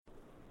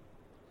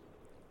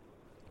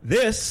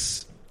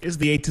This is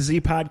the A to Z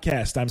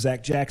podcast. I'm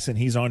Zach Jackson.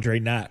 He's Andre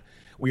Knott.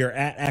 We are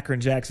at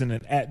Akron Jackson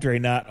and at Dre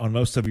Knott on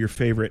most of your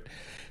favorite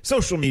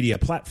social media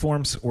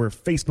platforms, or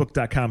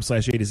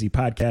facebook.com/A to Z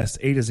podcast,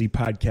 A to Z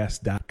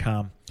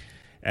podcast.com.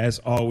 As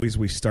always,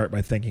 we start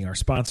by thanking our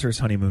sponsors,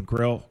 Honeymoon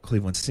Grill,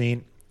 Cleveland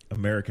Scene,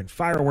 American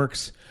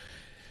Fireworks,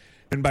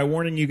 and by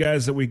warning you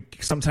guys that we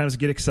sometimes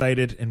get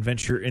excited and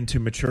venture into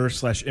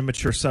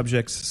mature/immature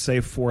subjects, say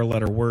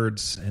 4-letter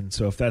words. And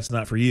so if that's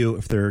not for you,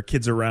 if there are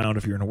kids around,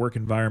 if you're in a work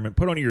environment,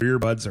 put on your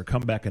earbuds or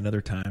come back another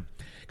time,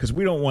 because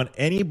we don't want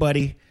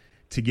anybody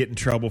to get in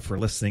trouble for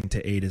listening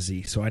to A to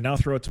Z. So I now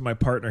throw it to my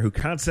partner who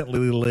constantly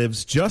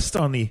lives just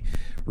on the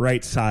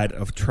right side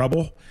of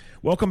trouble.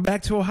 Welcome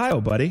back to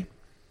Ohio, buddy.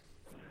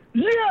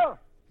 Yeah.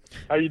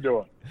 How you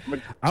doing?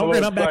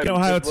 I'm back in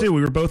Ohio too.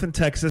 We were both in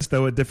Texas,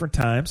 though, at different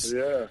times.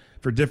 Yeah.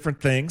 For different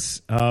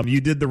things.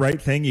 You did the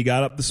right thing. You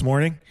got up this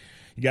morning.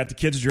 You got the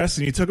kids dressed,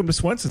 and you took them to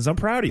Swenson's. I'm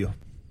proud of you.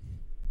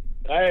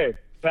 Hey, it's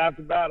half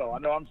the battle. I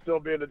know I'm still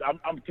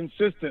I'm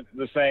consistent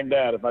the same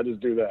dad if I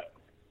just do that.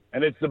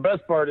 And it's the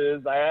best part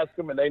is I ask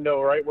them, and they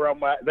know right where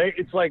I'm at.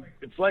 It's like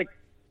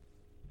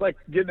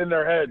getting in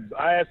their heads.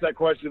 I ask that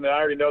question, and I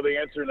already know the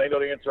answer, and they know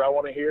the answer I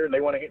want to hear, and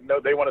they want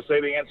to say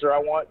the answer I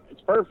want.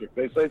 It's perfect.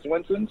 They say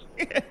Swenson's.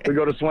 We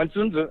go to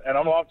Swenson's, and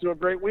I'm off to a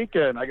great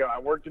weekend. I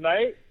work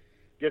tonight.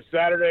 Get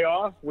Saturday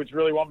off, which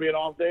really won't be an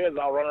off day, as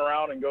I'll run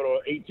around and go to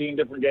 18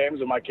 different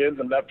games with my kids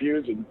and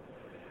nephews, and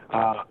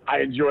I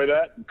enjoy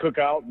that, and cook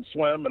out and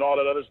swim and all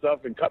that other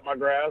stuff and cut my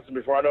grass, and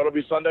before I know it, it'll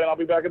be Sunday and I'll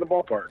be back at the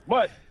ballpark.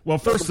 Well,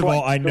 first of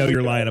all, I know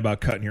you're lying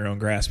about cutting your own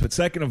grass, but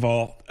second of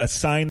all, a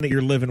sign that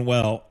you're living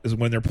well is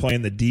when they're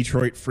playing the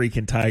Detroit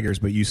freaking Tigers,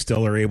 but you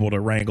still are able to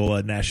wrangle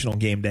a national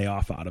game day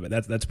off out of it.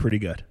 That's pretty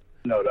good.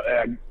 No,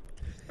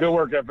 good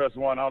work,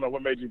 FS1. I don't know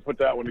what made you put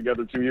that one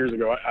together 2 years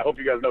ago. I hope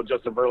you guys know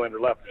Justin Verlander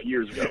left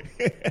years ago.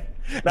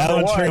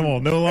 Alan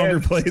Trammell no longer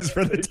plays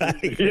for the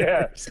Tigers.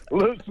 Yeah,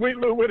 sweet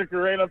Lou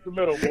Whitaker ain't up the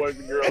middle, boys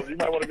and girls. You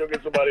might want to go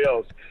get somebody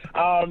else.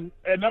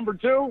 And number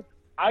two,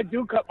 I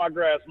do cut my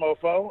grass,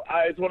 mofo.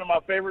 It's one of my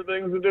favorite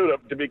things to do,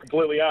 to be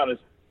completely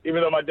honest.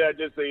 Even though my dad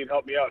did say he'd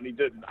help me out, and he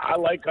didn't. I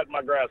like cutting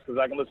my grass because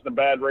I can listen to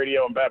bad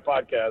radio and bad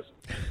podcasts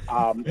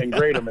and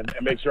grade them and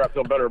make sure I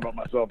feel better about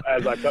myself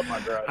as I cut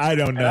my grass. I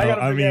don't know. And I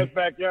got a big-ass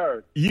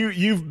backyard.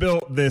 You've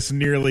built this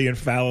nearly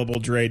infallible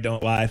Dre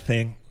Don't Lie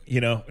thing,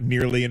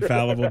 nearly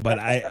infallible, but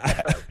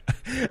I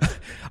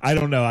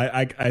don't know.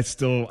 I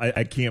still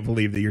can't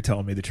believe that you're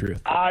telling me the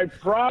truth. I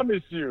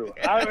promise you.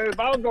 If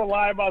I was going to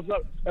lie about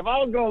something, if I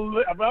was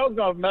going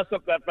to mess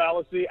up that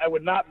fallacy, I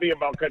would not be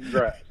about cutting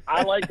grass.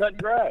 I like cutting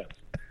grass.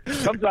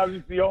 Sometimes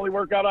it's the only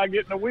workout I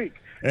get in a week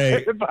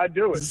if I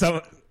do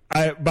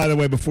it. By the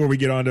way, before we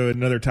get on to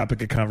another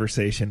topic of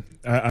conversation,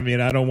 I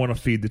don't want to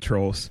feed the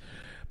trolls,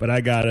 but I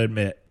got to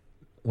admit,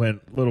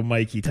 when little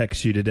Mikey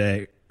texted you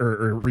today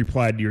or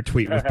replied to your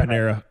tweet with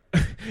Panera,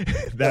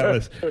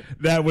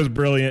 that was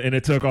brilliant, and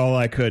it took all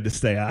I could to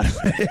stay out of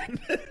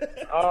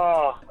it.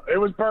 Oh, it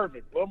was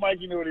perfect. Little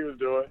Mikey knew what he was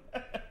doing.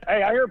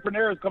 Hey, I hear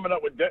Panera's coming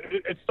up with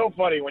it's so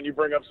funny when you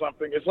bring up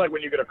something. It's like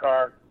when you get a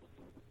car,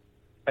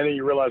 and then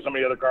you realize how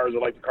many other cars are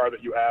like the car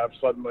that you have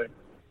suddenly.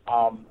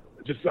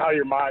 Just how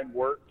your mind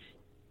works.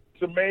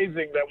 It's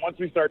amazing that once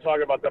we start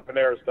talking about the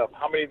Panera stuff,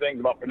 how many things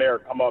about Panera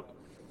come up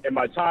in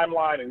my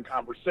timeline and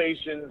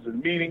conversations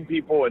and meeting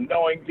people and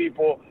knowing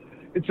people.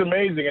 It's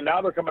amazing. And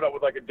now they're coming up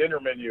with like a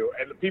dinner menu,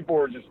 and the people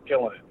are just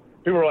killing it.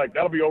 People are like,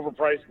 that'll be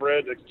overpriced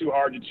bread. It's too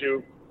hard to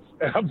chew.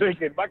 And I'm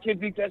thinking, my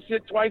kids eat that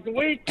shit twice a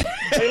week.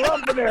 They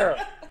love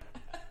Panera.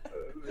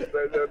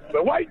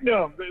 The white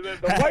them.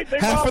 The white they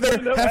half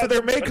of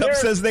their makeup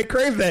says they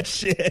crave that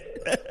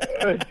shit.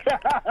 All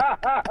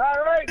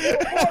right, they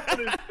were born for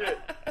this shit.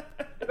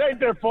 It ain't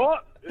their fault.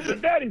 It's their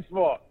daddy's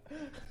fault.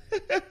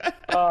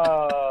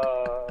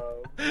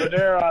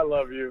 Panera, I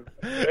love you.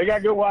 They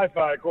got good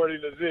Wi-Fi,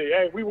 according to Z.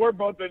 Hey, we were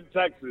both in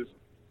Texas.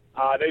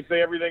 They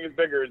say everything is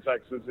bigger in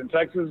Texas. In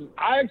Texas,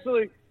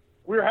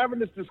 we were having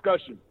this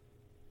discussion.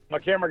 My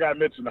camera guy,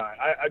 Mitch, and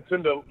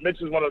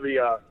Mitch is one of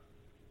the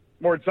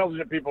more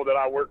intelligent people that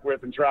I work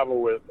with and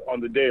travel with on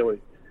the daily.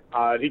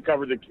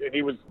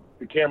 He was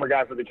the camera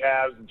guy for the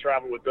Cavs and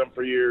traveled with them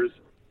for years.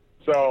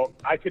 So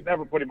I could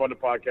never put him on the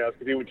podcast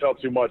because he would tell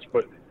too much.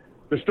 But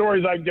the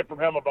stories I can get from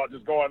him about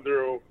just going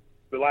through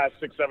the last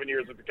 6-7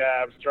 years with the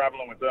Cavs,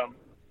 traveling with them,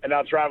 and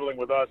now traveling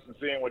with us and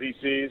seeing what he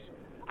sees.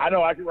 I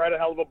know I could write a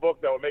hell of a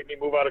book that would make me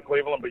move out of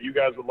Cleveland, but you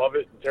guys would love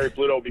it. And Terry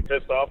Pluto would be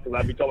pissed off because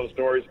I'd be telling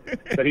stories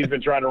that he's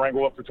been trying to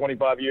wrangle up for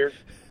 25 years.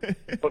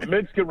 But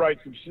Mitch could write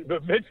some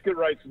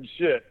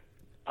shit.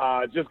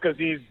 Just because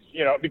he's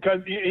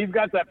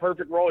got that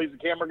perfect role. He's a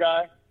camera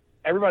guy.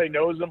 Everybody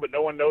knows him, but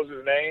no one knows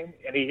his name,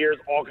 and he hears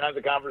all kinds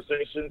of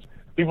conversations.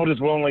 People just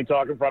willingly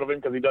talk in front of him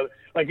because he does.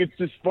 Like, it's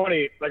just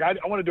funny. Like, I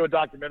want to do a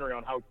documentary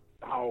on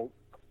how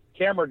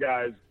camera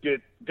guys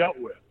get dealt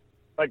with.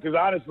 Like, because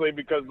honestly,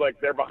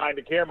 they're behind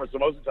the camera, so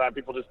most of the time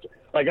people just,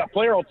 like, a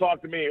player will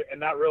talk to me and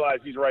not realize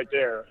he's right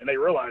there, and they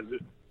realize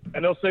it,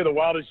 and they'll say the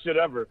wildest shit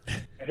ever,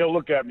 and he'll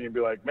look at me and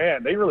be like,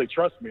 man, they really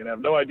trust me and have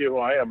no idea who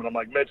I am. And I'm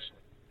like, Mitch,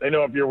 they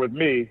know if you're with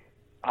me,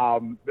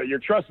 that you're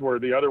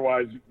trustworthy.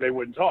 Otherwise, they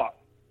wouldn't talk.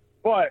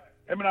 But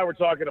him and I were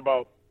talking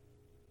about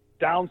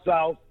down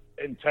south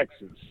in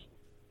Texas.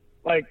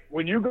 Like,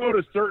 when you go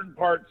to certain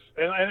parts,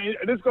 and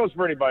this goes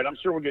for anybody. I'm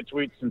sure we'll get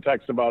tweets and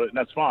texts about it, and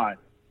that's fine.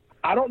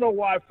 I don't know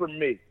why for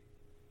me,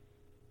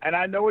 and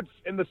I know it's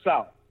in the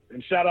South.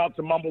 And shout out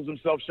to Mumbles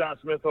himself, Sean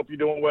Smith. Hope you're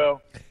doing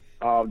well.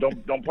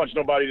 Don't punch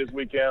nobody this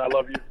weekend. I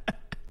love you.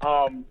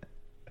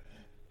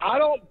 I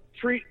don't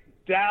treat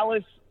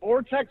Dallas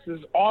or Texas,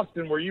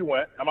 Austin, where you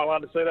went. Am I allowed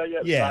to say that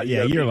yet? Yeah,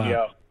 you're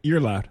allowed. You're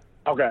allowed.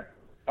 Okay.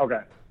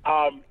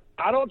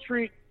 I don't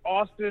treat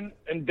Austin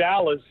and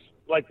Dallas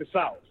like the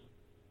South.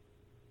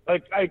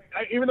 Like,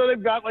 even though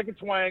they've got like a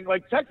twang,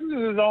 like Texas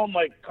is his own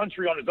like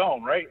country on its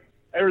own, right?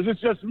 Or is this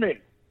just me?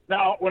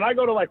 Now, when I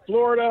go to like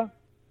Florida,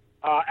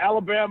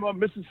 Alabama,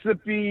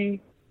 Mississippi,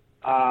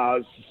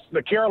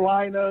 the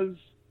Carolinas,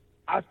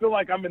 I feel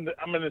like I'm in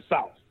the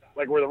South,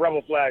 like where the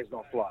rebel flags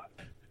don't fly.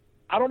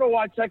 I don't know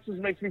why Texas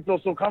makes me feel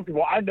so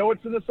comfortable. I know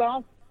it's in the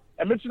South,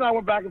 and Mitch and I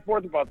went back and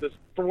forth about this.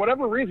 For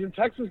whatever reason,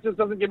 Texas just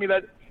doesn't give me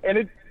that,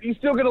 and you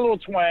still get a little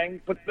twang,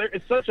 but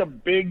it's such a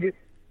big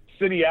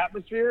city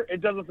atmosphere,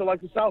 it doesn't feel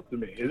like the South to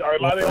me.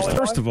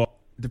 First of all,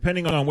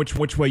 depending on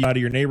which way out of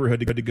your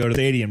neighborhood to go to the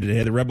stadium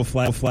today, the rebel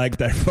flag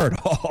that far at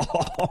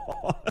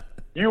all.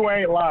 You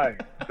ain't lying.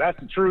 That's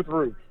the truth,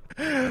 Ruth.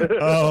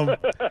 Yeah,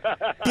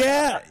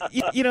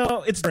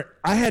 it's.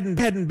 I hadn't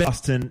been to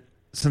Boston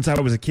since I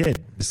was a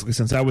kid,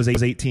 since I was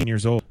 18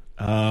 years old.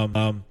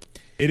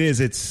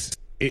 It's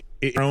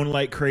grown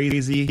like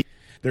crazy.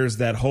 There's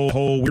that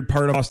whole weird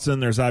part of Boston.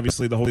 There's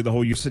obviously the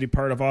whole U City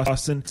part of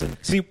Boston.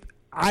 See,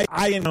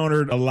 I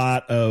encountered a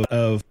lot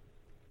of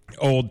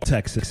old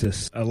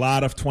Texas, a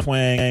lot of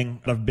twang,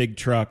 a lot of big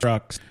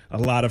trucks, a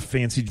lot of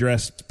fancy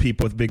dressed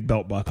people with big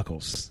belt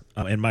buckles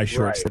in my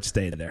short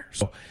stay there.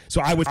 So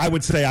I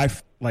would say I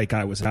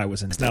was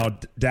in. Now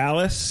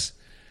Dallas,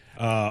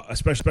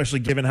 especially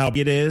given how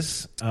big it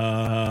is.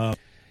 Yeah,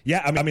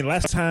 I mean,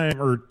 last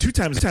time or two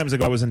times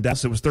ago I was in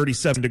Dallas. It was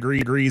 37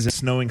 degrees and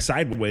snowing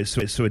sideways,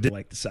 so it did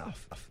like the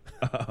South.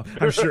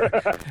 I'm sure.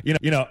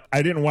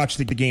 I didn't watch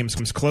the games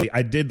closely.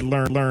 I did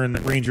learn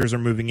that Rangers are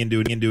moving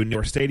into a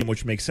newer stadium,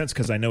 which makes sense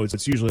because I know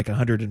it's usually like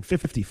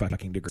 150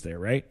 fucking degrees there,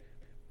 right?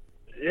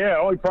 Yeah.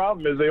 Only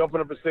problem is they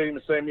opened up a stadium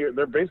the same year.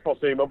 Their baseball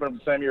stadium opened up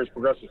the same year as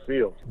Progressive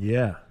Field.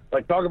 Yeah.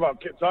 Like talk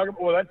about.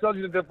 Well, that tells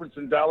you the difference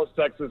in Dallas,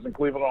 Texas, and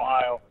Cleveland,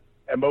 Ohio,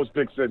 and most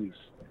big cities.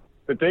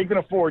 That they can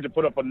afford to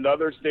put up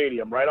another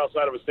stadium right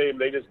outside of a stadium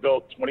they just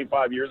built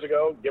 25 years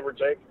ago, give or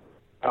take.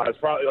 It's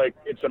probably like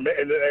and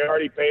they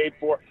already paid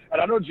for,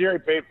 and I know Jerry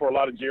paid for a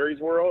lot of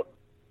Jerry's World,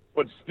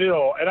 but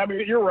still, and I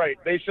mean you're right.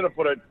 They should have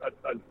put a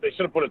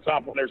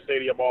top on their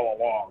stadium all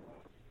along.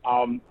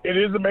 It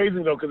is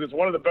amazing though because it's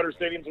one of the better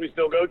stadiums we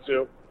still go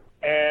to,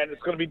 and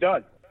it's going to be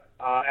done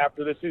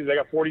after this season. They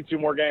got 42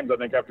 more games, I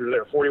think, after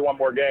there, 41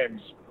 more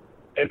games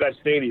in that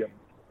stadium.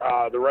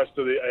 The rest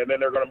of and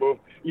then they're going to move.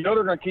 They're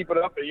going to keep it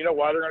up, and you know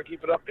why they're going to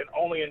keep it up? And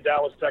only in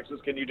Dallas,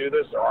 Texas, can you do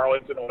this, or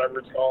Arlington, or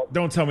whatever it's called.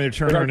 Don't tell me they're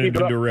turning it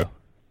into a rodeo.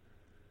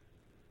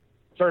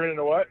 Turn it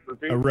into what?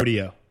 Repeat. A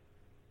rodeo.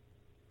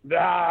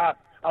 Nah,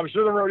 I'm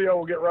sure the rodeo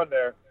will get run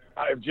there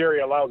if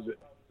Jerry allows it.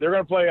 They're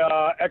going to play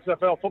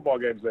XFL football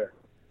games there.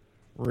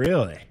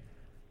 Really?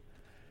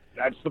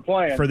 That's the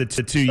plan. For the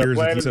 2 years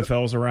that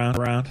XFL's around?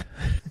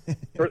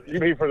 You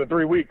mean for the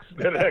 3 weeks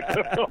that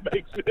XFL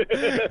makes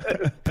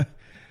it?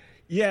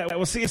 Yeah,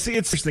 well, see, it's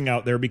interesting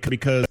out there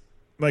because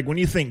like when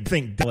you think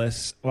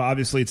Dallas, well,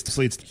 obviously it's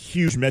a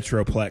huge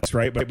metroplex,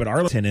 right? But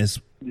Arlington is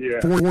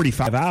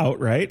 45 out,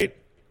 right?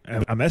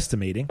 I'm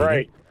estimating,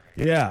 right?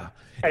 Yeah.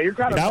 Hey, you're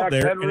kind of out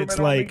there, and it's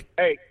like,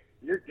 hey,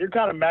 you're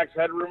kind of max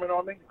headrooming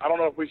on me. I don't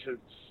know if we should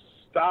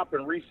stop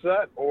and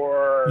reset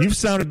or. You've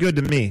sounded good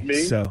to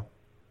me. So,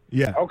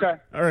 yeah. Okay.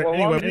 All right.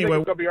 Well, anyway,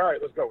 it's gonna be all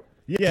right. Let's go.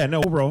 Yeah,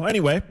 no, we'll roll.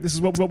 Anyway, this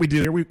is what we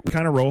do here. We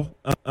kind of roll.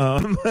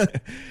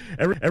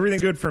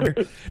 Everything's good for me.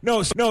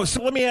 No.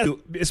 So let me ask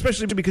you,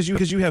 especially because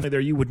you have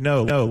there, you would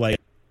know. Like,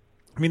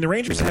 I mean, the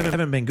Rangers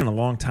haven't been good in a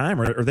long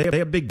time. Are they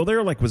a big deal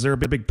there? Like, was there a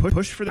big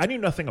push for that? I knew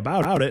nothing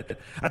about it.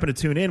 I happened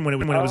to tune in when it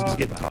was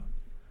getting hot.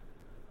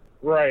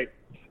 Right.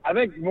 I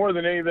think more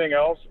than anything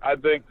else, I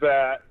think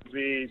that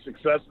the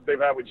success that they've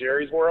had with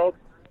Jerry's World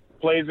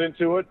plays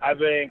into it. I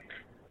think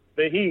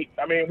the Heat.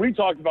 I mean, we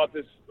talked about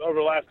this over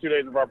the last 2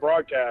 days of our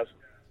broadcast.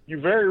 You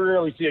very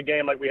rarely see a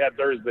game like we had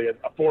Thursday,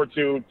 a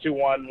 4-2,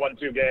 2-1,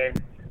 1-2 game.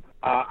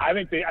 I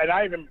think and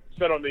I even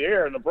said on the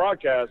air in the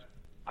broadcast,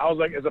 I was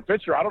like, as a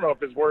pitcher, I don't know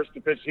if it's worse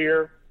to pitch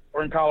here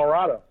or in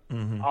Colorado.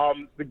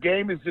 Mm-hmm. The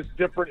game is just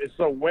different. It's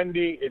so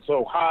windy. It's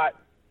so hot.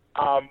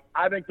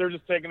 I think they're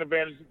just taking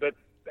advantage that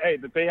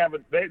they have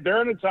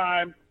they're in a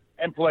time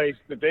and place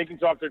that they can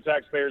talk their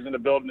taxpayers into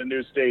building a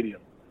new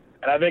stadium.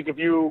 And I think if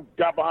you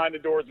got behind the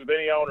doors with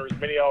many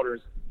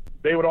owners,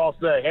 they would all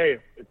say, hey,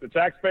 if the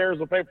taxpayers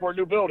will pay for a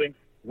new building,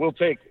 we'll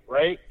take it,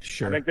 right?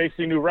 Sure. I think they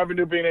see new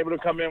revenue being able to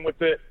come in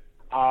with it.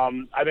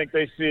 I think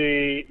they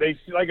see,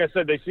 like I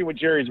said, they see what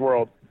Jerry's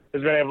World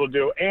has been able to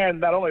do. And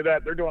not only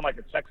that, they're doing like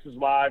a Texas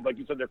Live, like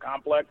you said, their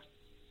complex.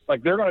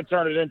 Like they're going to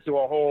turn it into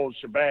a whole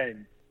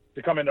shebang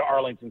to come into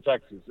Arlington,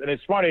 Texas. And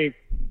it's funny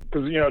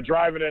because,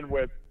 driving in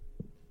with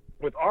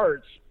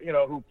Arch,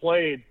 who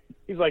played,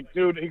 he's like,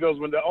 dude, he goes,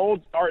 when the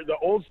old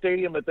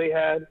stadium that they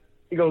had,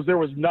 he goes, there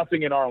was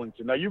nothing in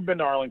Arlington. Now, you've been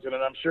to Arlington,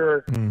 and I'm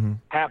sure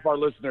half our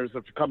listeners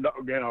have gone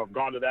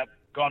to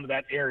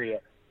that area.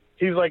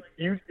 He's like,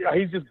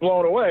 he's just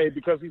blown away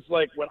because he's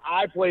like, when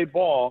I played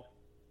ball,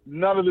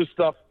 none of this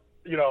stuff,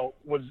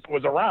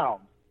 was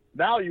around.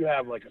 Now you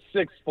have like a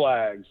Six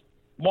Flags,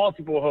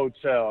 multiple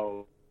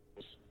hotels.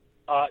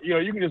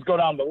 You can just go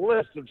down the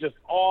list of just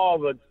all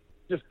the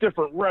just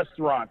different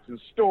restaurants and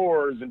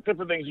stores and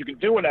different things you can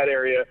do in that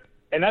area.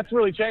 And that's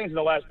really changed in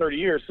the last 30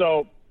 years.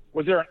 So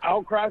was there an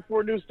outcry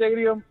for a new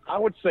stadium? I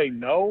would say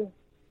no.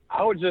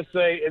 I would just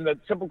say in the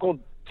typical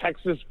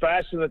Texas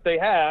fashion that they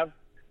have,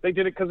 they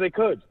did it because they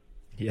could.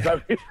 Yeah.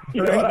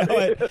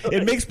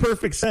 It makes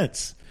perfect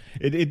sense.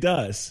 It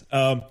does.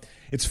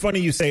 It's funny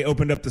you say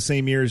opened up the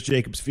same year as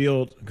Jacobs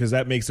Field because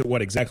that makes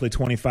it, exactly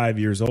 25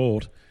 years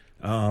old,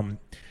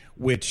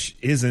 which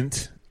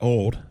isn't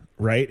old,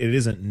 right? It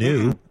isn't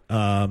new.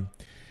 But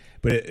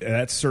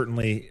that's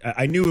certainly –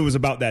 I knew it was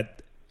about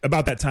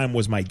that time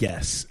was my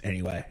guess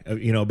anyway,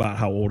 about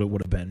how old it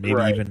would have been.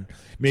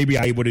 Maybe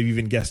I would have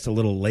even guessed a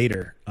little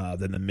later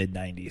than the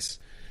mid-'90s.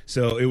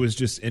 So it was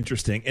just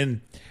interesting.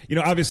 And,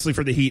 obviously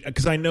for the Heat,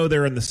 because I know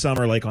they're in the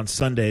summer, like on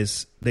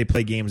Sundays, they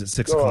play games at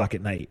 6 o'clock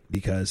at night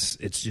because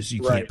it's just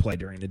you can't play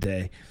during the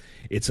day.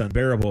 It's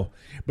unbearable.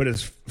 But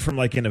it's from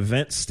like an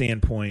event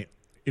standpoint,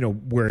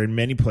 where in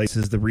many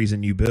places the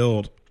reason you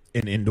build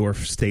an indoor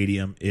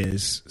stadium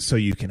is so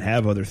you can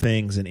have other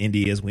things. And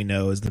Indy, as we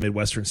know, is the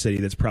Midwestern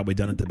city that's probably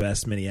done it the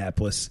best.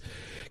 Minneapolis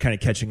kind of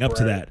catching up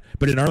to that.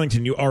 But in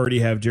Arlington, you already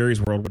have Jerry's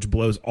World, which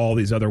blows all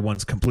these other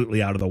ones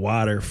completely out of the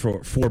water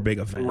for big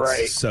events.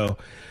 Right. So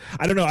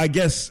I don't know. I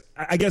guess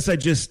I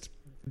just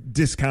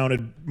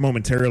discounted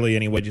momentarily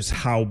anyway just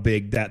how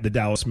big that the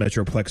Dallas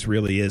Metroplex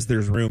really is.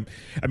 There's room.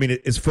 I mean,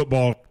 as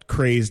football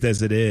crazed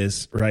as it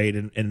is, right,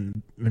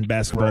 and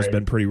basketball's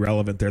been pretty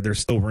relevant there. There's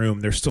still room.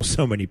 There's still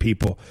so many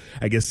people.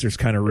 I guess there's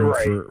kind of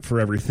room for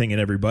everything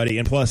and everybody.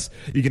 And plus,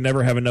 you can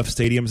never have enough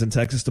stadiums in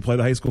Texas to play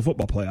the high school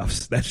football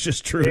playoffs. That's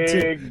just true, too.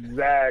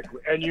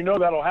 Exactly. And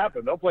that'll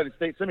happen. They'll play the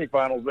state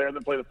semifinals there and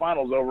then play the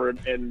finals over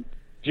in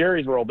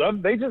Jerry's World.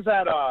 They just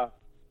had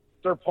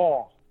Sir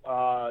Paul.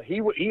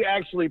 He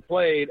actually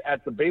played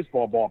at the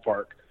baseball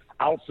ballpark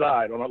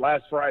outside on the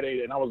last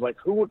Friday, and I was like,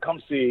 who would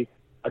come see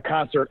a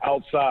concert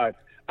outside?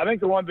 I think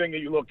the one thing that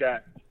you look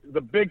at, the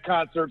big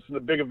concerts and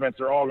the big events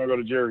are all going to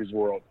go to Jerry's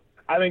World.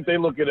 I think they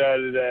look at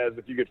it as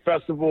if you get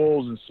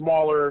festivals and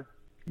smaller,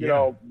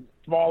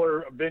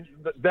 smaller events,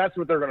 that's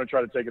what they're going to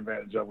try to take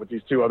advantage of with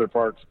these two other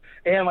parks.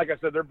 And like I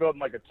said, they're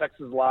building like a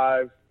Texas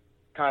Live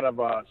kind of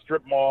a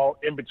strip mall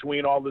in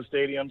between all the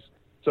stadiums.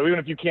 So even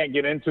if you can't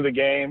get into the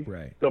game,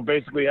 they'll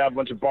basically have a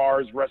bunch of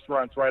bars,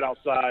 restaurants right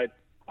outside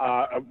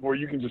where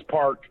you can just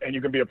park and you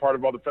can be a part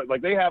of all the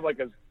like they have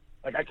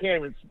I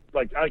can't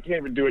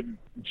even do it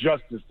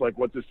justice like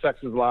what this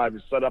Texas Live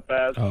is set up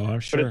as. Oh, I'm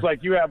sure. But it's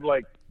like you have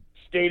like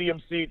stadium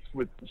seats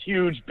with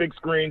huge big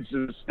screens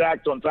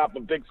stacked on top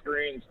of big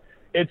screens.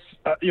 It's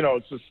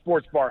it's a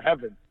sports bar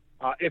heaven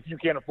if you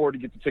can't afford to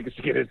get the tickets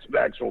to get into the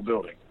actual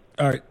building.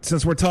 All right,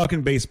 since we're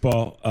talking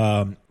baseball,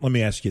 let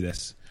me ask you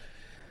this.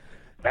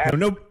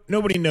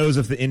 Nobody knows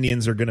if the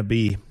Indians are going to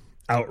be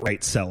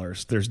outright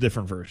sellers. There's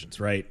different versions,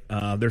 right?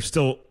 There's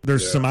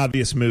some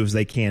obvious moves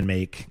they can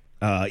make,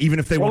 even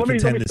if they won't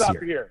contend this year. Let me stop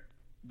you here.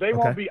 They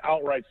won't be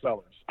outright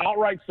sellers.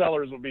 Outright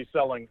sellers will be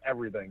selling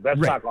everything. That's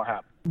not going to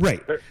happen.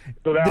 Right.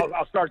 So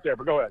I'll start there,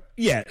 but go ahead.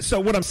 Yeah, so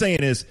what I'm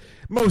saying is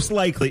most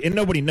likely, and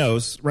nobody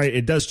knows, right?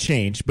 It does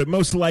change, but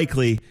most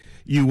likely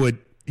you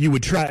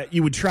would try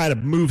to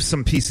move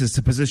some pieces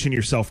to position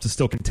yourself to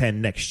still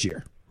contend next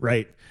year,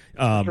 right?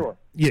 Sure.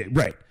 Yeah,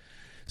 right.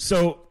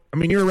 So, I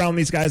mean, you're around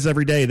these guys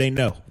every day. They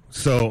know.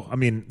 So, I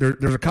mean,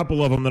 there's a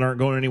couple of them that aren't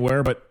going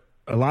anywhere, but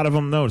a lot of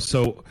them know.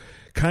 So,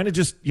 kind of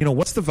just,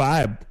 what's the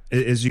vibe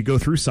as you go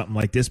through something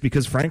like this?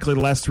 Because, frankly, the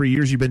last 3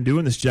 years you've been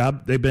doing this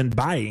job, they've been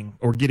buying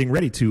or getting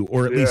ready to,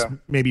 or at least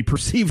maybe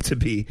perceived to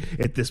be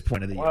at this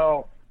point of the year.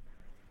 Well,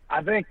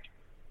 I think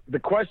the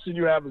question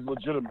you have is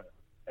legitimate.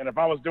 And if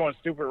I was doing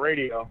stupid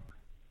radio,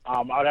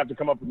 I'd have to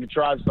come up and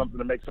try something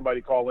to make somebody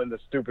call in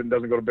that's stupid and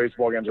doesn't go to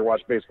baseball games or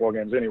watch baseball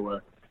games anyway.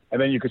 And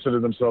then you consider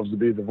themselves to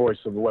be the voice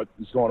of what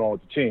is going on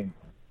with the team.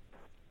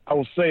 I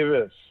will say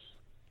this.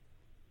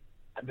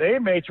 They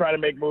may try to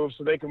make moves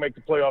so they can make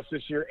the playoffs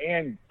this year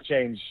and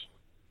change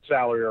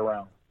salary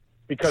around.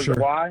 Because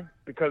why?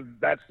 Because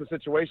that's the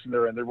situation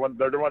they're in. They're one of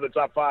the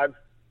top 5-6.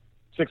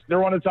 They're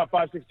one of the top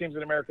 5-6 teams in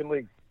the American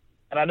League.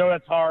 And I know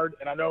that's hard.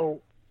 And I know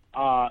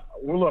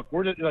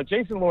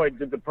Jason Lloyd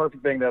did the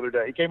perfect thing the other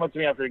day. He came up to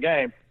me after the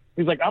game.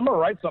 He's like, I'm going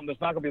to write something that's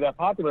not going to be that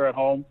popular at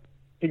home.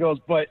 He goes,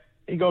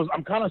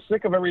 I'm kind of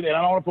sick of everything. And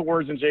I don't want to put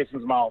words in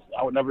Jason's mouth.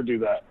 I would never do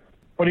that.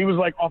 But he was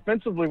like,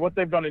 offensively, what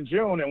they've done in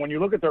June, and when you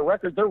look at their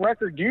record,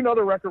 do you know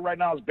their record right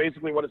now is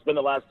basically what it's been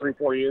the last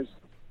 3-4 years?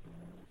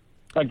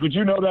 Like, would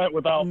you know that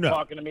without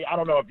talking to me? I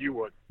don't know if you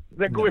would.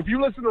 If you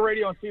listen to the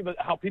radio and see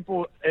how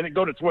people and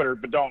go to Twitter,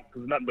 but don't,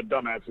 because nothing but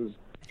dumbasses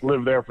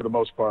live there for the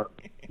most part,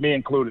 me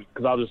included,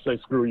 because I'll just say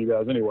screw you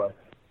guys anyway.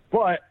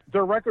 But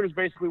their record is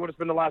basically what it's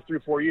been the last 3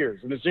 or 4 years.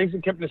 And as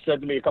Jason Kipnis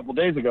said to me a couple of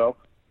days ago,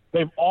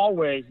 they've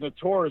always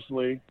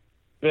notoriously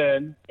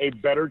been a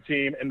better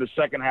team in the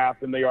second half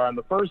than they are in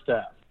the first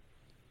half.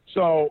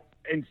 So,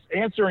 in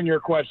answering your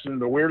question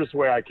the weirdest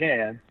way I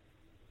can,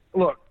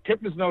 look,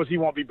 Kipnis knows he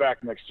won't be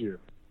back next year.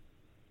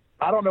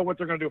 I don't know what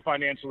they're going to do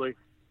financially.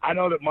 I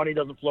know that money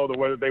doesn't flow the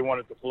way that they want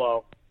it to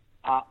flow.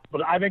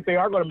 But I think they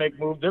are going to make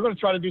moves. They're going to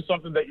try to do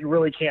something that you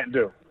really can't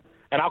do.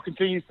 And I'll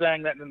continue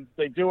saying that, and if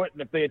they do it,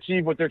 and if they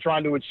achieve what they're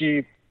trying to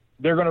achieve,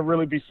 they're going to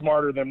really be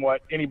smarter than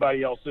what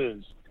anybody else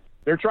is.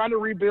 They're trying to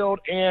rebuild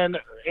and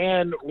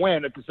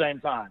win at the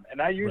same time. And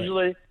that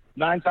usually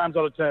 9 times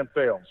out of 10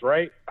 fails,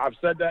 right? I've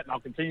said that, and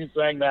I'll continue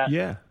saying that.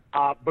 Yeah.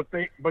 But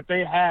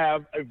they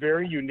have a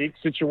very unique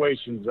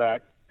situation,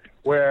 Zach,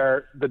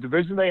 where the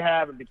division they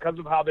have, and because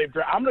of how they've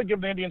 – I'm going to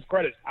give the Indians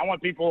credit. I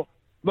want people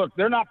 – look,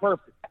 they're not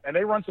perfect, and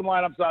they run some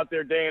lineups out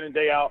there day in and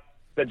day out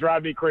that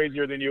drive me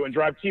crazier than you and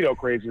drive Tito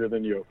crazier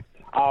than you.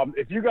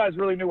 If you guys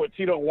really knew what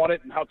Tito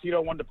wanted and how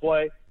Tito wanted to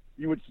play,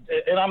 you would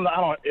 – and I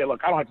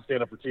don't have to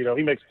stand up for Tito.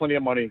 He makes plenty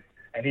of money,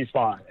 and he's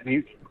fine.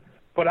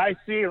 But I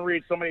see and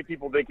read so many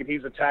people thinking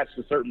he's attached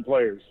to certain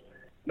players.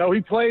 No,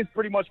 he plays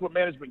pretty much what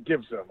management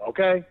gives him,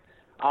 okay?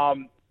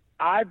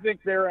 I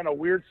think they're in a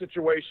weird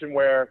situation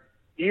where –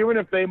 even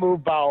if they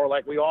move Bauer,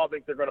 like we all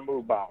think they're going to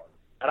move Bauer.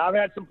 And I've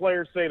had some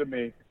players say to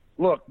me,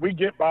 look, we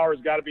get Bauer's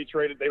got to be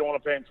traded. They don't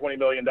want to pay him $20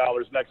 million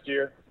next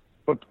year.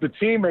 But the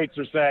teammates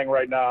are saying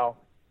right now,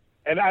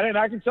 and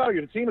I can tell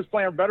you, the team is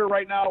playing better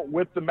right now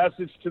with the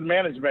message to the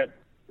management,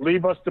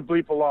 leave us to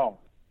bleep alone.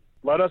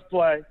 Let us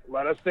play.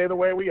 Let us stay the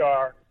way we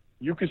are.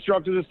 You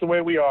constructed us the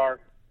way we are.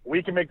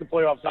 We can make the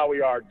playoffs how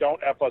we are. Don't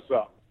F us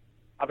up.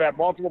 I've had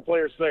multiple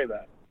players say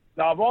that.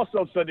 Now, I've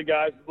also said to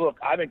guys, look,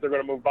 I think they're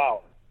going to move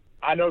Bauer.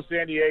 I know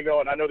San Diego,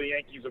 and I know the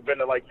Yankees have been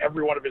to like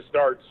every one of his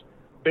starts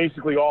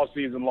basically all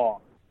season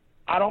long.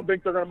 I don't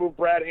think they're going to move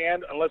Brad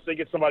Hand unless they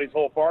get somebody's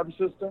whole farm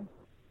system.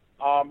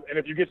 And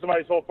if you get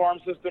somebody's whole farm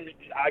system,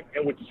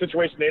 and with the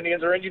situation the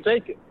Indians are in, you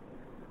take it.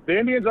 The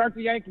Indians aren't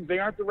the Yankees. They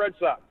aren't the Red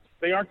Sox.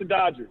 They aren't the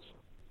Dodgers.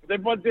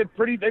 They've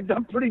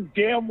done pretty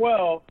damn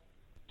well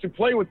to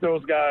play with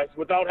those guys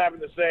without having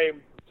the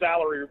same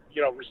salary,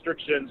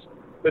 restrictions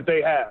that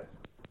they have.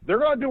 They're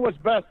going to do what's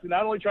best to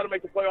not only try to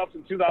make the playoffs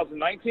in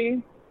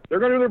 2019, they're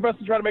going to do their best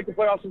to try to make the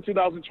playoffs in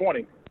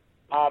 2020.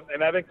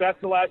 And I think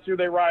that's the last year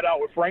they ride out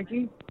with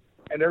Frankie,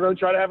 and they're going to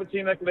try to have a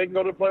team that they can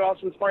go to the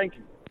playoffs with Frankie.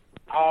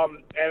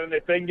 And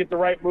if they can get the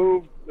right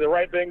move, the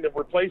right thing to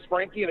replace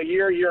Frankie in a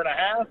year and a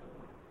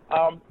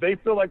half, they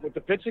feel like with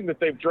the pitching that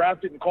they've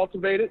drafted and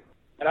cultivated,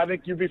 and I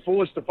think you'd be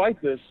foolish to fight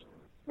this.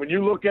 When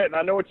you look at, and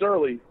I know it's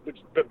early,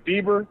 but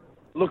Bieber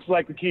looks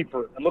like the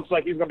keeper and looks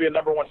like he's going to be a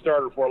number 1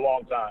 starter for a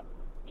long time.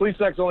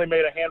 Plesac's only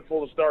made a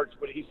handful of starts,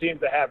 but he seems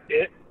to have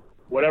it.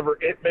 Whatever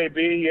it may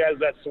be, he has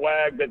that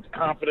swag, that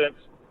confidence,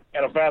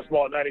 and a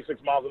fastball at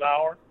 96 miles an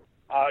hour.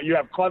 You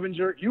have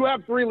Clevinger. You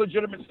have 3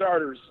 legitimate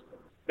starters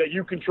that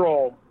you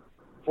control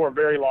for a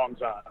very long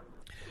time.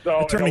 So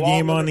I turned the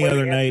game on the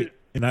other night,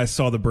 and I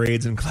saw the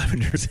braids in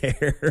Clevenger's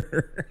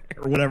hair,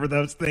 or whatever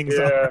those things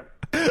are.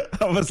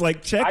 I was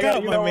like, check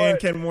out my man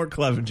Kenmore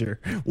Clevenger.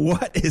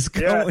 What is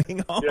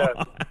going on? Yes.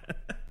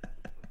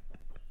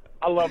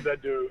 I love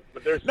that dude,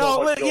 but there's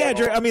so much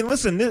going on. I mean,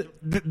 listen,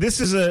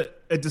 this is a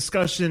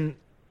discussion,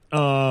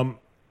 that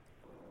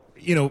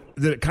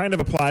kind of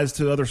applies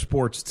to other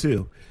sports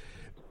too.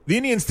 The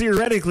Indians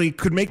theoretically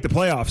could make the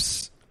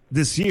playoffs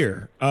this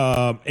year,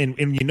 and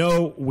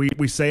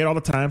we say it all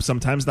the time.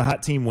 Sometimes the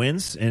hot team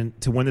wins, and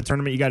to win the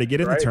tournament, you got to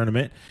get in the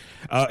tournament.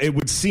 It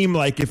would seem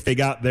like if they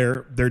got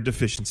their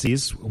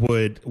deficiencies,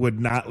 would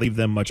not leave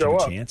them much of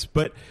a chance.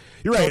 But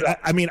you're right.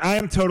 I mean, I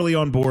am totally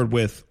on board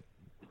with.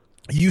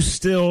 You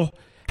still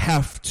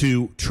have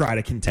to try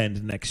to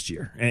contend next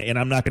year, and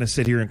I'm not going to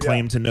sit here and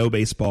claim to know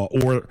baseball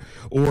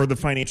or the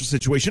financial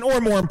situation,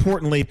 or more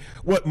importantly,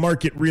 what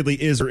market really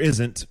is or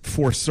isn't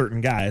for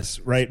certain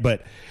guys, right?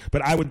 But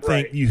I would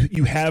think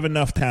you have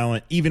enough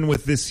talent, even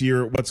with this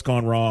year, what's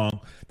gone wrong,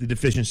 the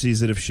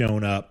deficiencies that have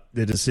shown up,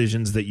 the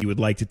decisions that you would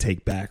like to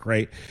take back,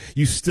 right?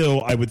 You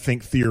still, I would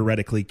think,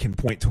 theoretically can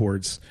point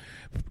towards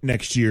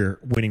next year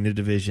winning the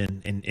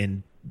division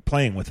and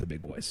playing with the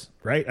big boys,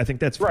 right? I think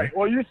that's fair. Right.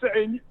 Well, you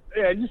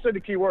said the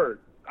key word.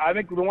 I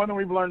think the one that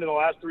we've learned in the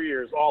last 3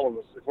 years, all of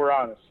us, if we're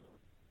honest,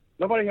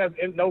 nobody has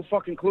no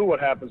fucking clue what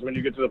happens when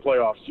you get to the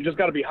playoffs. You just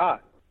got to be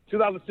hot.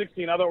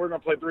 2016, I thought we were going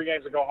to play 3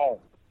 games and go home.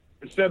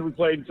 Instead, we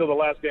played until the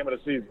last game of the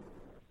season.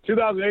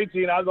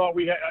 2018, I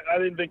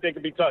didn't think they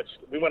could be touched.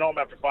 We went home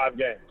after 5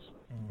 games.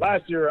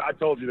 Last year, I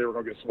told you they were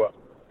going to get swept,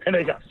 and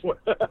they got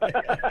swept.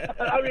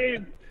 I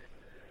mean,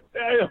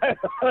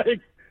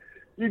 like,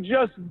 you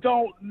just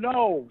don't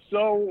know.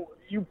 So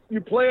you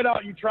play it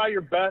out. You try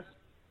your best.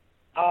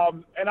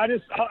 And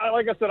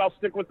like I said, I'll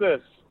stick with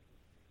this.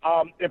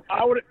 If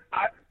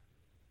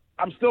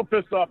I'm still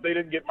pissed off they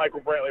didn't get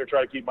Michael Brantley or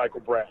try to keep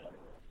Michael Brantley.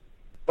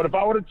 But if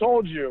I would have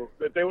told you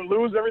that they would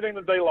lose everything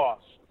that they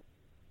lost,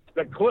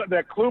 that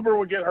Kluber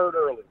would get hurt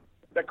early,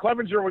 that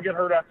Clevenger would get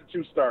hurt after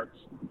 2 starts,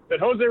 that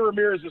Jose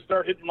Ramirez would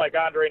start hitting like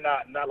Andre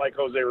Knott and not like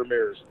Jose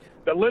Ramirez,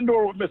 that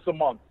Lindor would miss a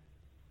month,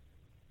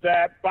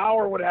 that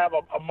Bauer would have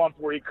a month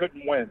where he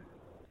couldn't win,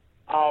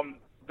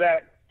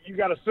 that you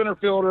got a center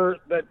fielder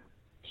that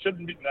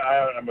shouldn't be.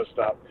 I'm gonna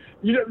stop.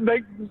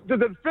 The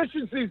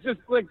deficiencies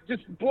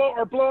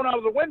are blown out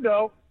of the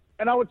window,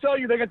 and I would tell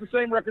you they got the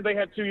same record they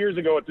had 2 years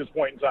ago at this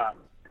point in time,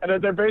 and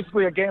that they're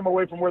basically a game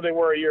away from where they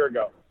were a year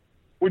ago.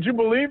 Would you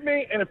believe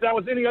me? And if that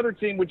was any other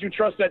team, would you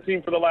trust that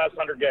team for the last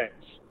 100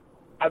 games?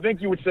 I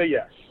think you would say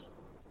yes.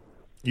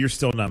 You're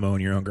still not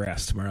mowing your own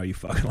grass tomorrow, you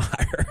fucking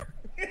liar.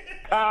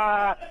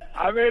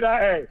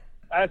 Hey,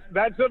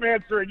 that's him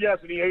answering yes,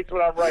 and he hates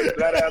when I'm right. So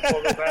that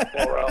asshole is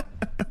asshole, bro.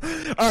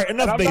 All right,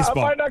 enough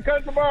baseball. I might not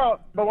cut tomorrow,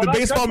 but when the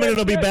baseball minute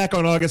will be back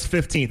on August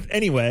 15th.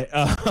 Anyway.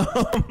 No.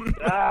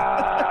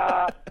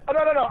 I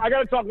got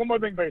to talk one more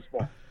thing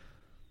baseball.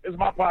 This is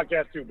my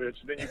podcast too, bitch.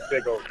 Then you can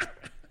take over.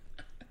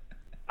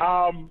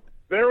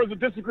 There was a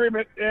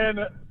disagreement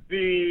in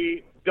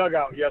the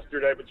dugout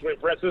yesterday between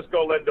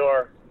Francisco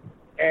Lindor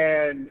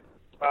and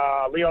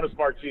Leonys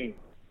Martin.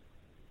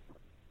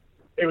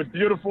 It was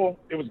beautiful.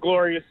 It was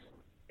glorious.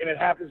 And it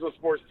happens with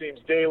sports teams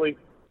daily.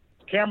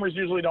 Cameras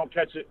usually don't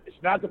catch it.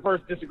 It's not the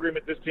first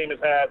disagreement this team has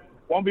had.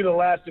 Won't be the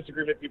last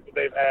disagreement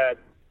they've had.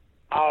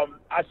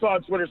 I saw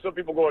on Twitter some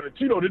people going,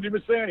 Tito didn't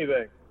even say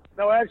anything.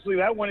 No, actually,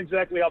 that went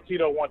exactly how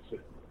Tito wants it.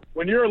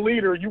 When you're a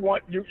leader,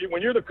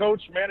 when you're the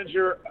coach,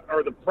 manager,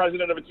 or the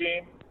president of a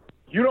team,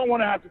 you don't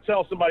want to have to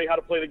tell somebody how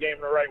to play the game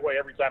the right way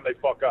every time they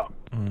fuck up.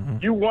 Mm-hmm.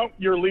 You want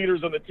your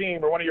leaders on the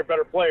team or one of your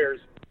better players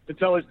to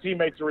tell his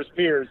teammates or his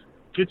peers,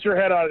 get your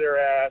head out of their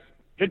ass,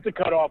 hit the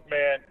cutoff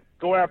man,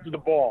 go after the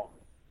ball.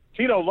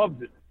 Tito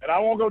loved it. And I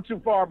won't go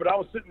too far, but I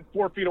was sitting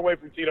 4 feet away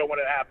from Tito when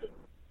it happened.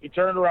 He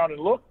turned around and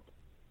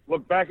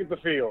looked back at the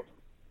field.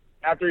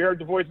 After he heard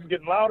the voices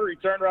getting louder, he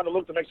turned around and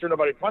looked to make sure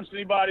nobody punched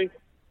anybody.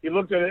 He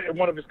looked at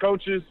one of his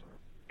coaches,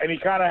 and he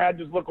kind of had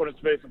this look on his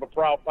face of a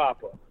proud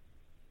papa.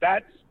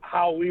 That's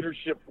how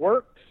leadership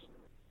works,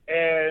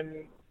 and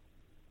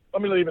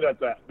let me leave it at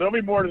that. There'll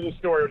be more to this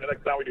story the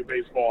next time we do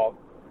baseball.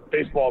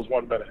 Baseball's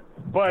 1 minute.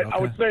 But okay. I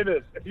would say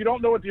this. If you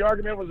don't know what the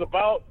argument was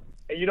about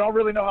and you don't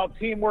really know how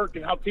teamwork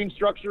and how team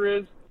structure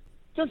is,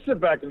 just sit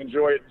back and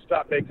enjoy it and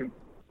stop making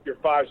your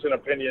 5-cent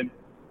opinion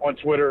on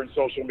Twitter and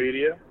social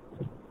media.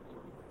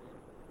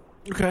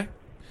 Okay.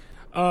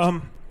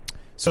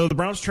 So the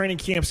Browns training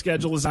camp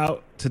schedule is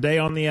out today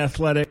on The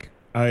Athletic.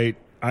 I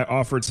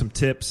offered some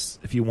tips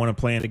if you want to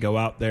plan to go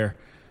out there.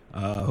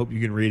 I hope you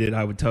can read it.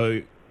 I would tell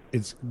you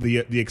it's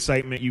the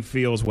excitement you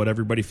feel is what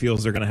everybody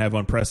feels. They're going to have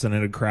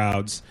unprecedented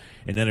crowds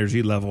and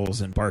energy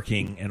levels and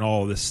barking and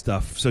all of this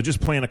stuff. So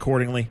just plan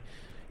accordingly.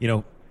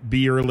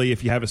 Be early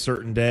if you have a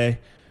certain day.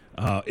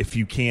 If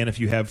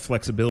you have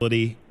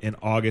flexibility in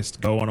August,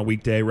 go on a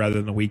weekday rather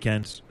than the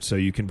weekend so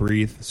you can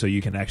breathe, so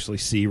you can actually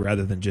see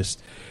rather than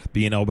just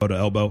being elbow to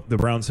elbow. The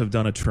Browns have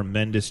done a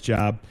tremendous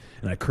job,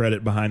 and I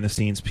credit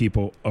behind-the-scenes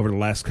people over the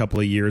last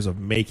couple of years of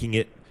making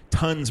it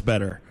tons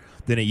better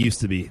than it used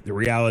to be. The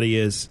reality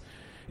is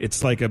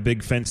it's like a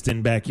big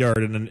fenced-in backyard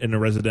in a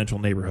residential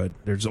neighborhood.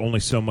 There's only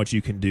so much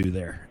you can do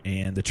there.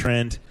 And the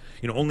trend,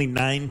 only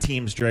 9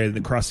 teams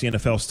across the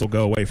NFL still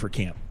go away for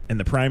camp. And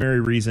the primary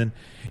reason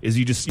is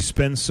you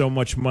spend so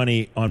much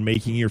money on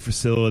making your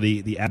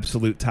facility the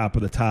absolute top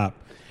of the top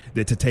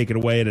that to take it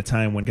away at a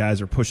time when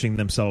guys are pushing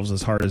themselves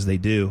as hard as they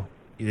do,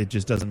 it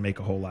just doesn't make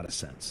a whole lot of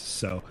sense.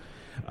 So,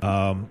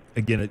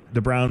 again,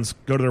 the Browns,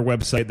 go to their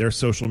website, their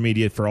social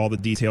media for all the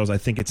details. I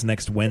think it's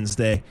next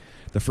Wednesday,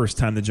 the first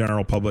time the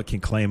general public can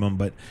claim them.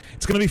 But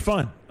it's going to be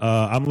fun.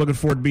 I'm looking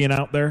forward to being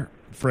out there.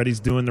 Freddie's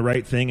doing the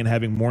right thing and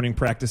having morning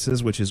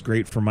practices, which is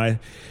great for my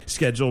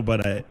schedule.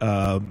 But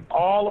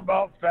all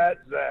about Fat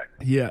Zach.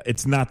 Yeah,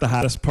 it's not the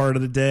hottest part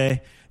of the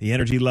day. The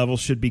energy level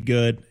should be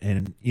good.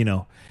 And,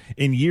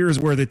 in years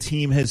where the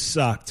team has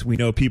sucked, we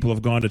know people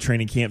have gone to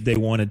training camp day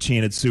 1 and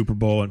chanted Super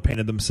Bowl and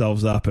painted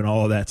themselves up and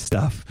all of that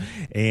stuff.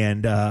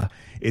 And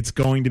it's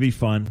going to be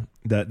fun.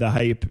 The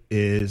hype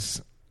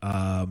is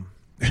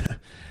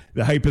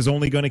the hype is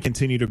only going to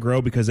continue to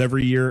grow because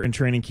every year in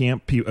training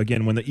camp,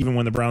 again, even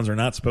when the Browns are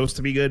not supposed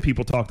to be good,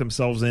 people talk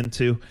themselves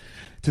into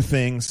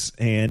things.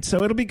 And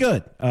so it'll be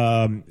good.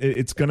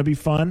 It's going to be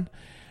fun.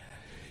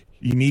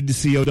 You need to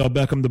see Odell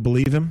Beckham to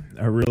believe him.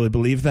 I really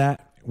believe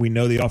that. We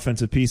know the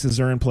offensive pieces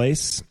are in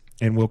place,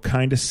 and we'll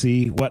kind of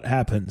see what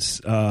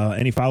happens.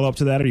 Any follow-up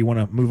to that, or you want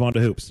to move on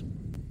to hoops?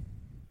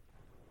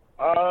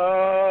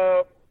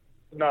 No,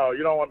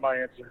 you don't want my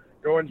answer.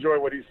 Go enjoy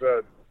what he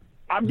said.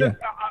 I'm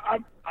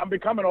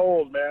becoming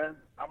old, man.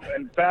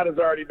 And fat has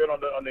already been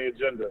on the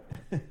agenda.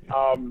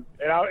 And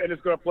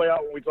it's going to play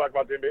out when we talk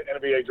about the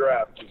NBA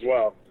draft as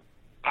well.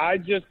 I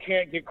just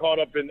can't get caught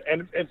up in,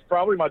 and it's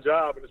probably my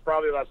job, and it's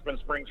probably that I spend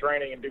spring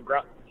training and do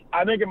ground.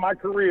 I think in my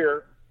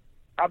career,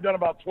 I've done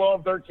about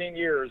 12, 13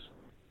 years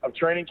of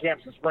training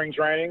camps and spring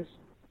trainings,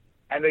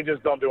 and they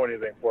just don't do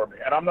anything for me.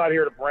 And I'm not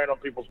here to brand on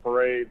people's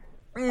parade.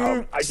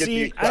 I get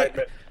the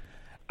excitement.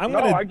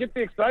 I get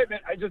the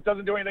excitement. It just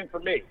doesn't do anything for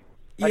me.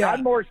 Like, Yeah.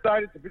 I'm more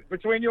excited,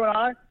 between you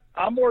and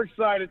I'm more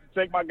excited to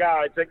take my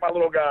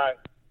little guy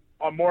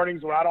on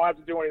mornings when I don't have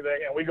to do anything,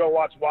 and we go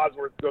watch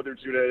Wadsworth go through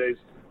 2 days.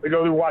 We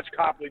go watch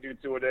Copley do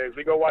 2 a days.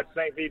 We go watch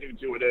St. V do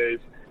 2 a days.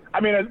 I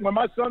mean, when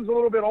my son's a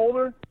little bit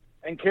older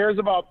and cares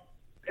about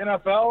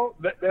NFL,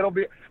 that'll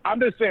be. I'm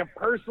just saying,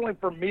 personally,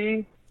 for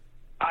me,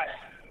 I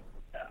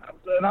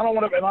don't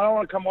want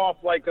to come off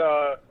like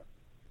I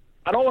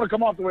don't want to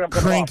come off the way I'm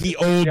coming Cranky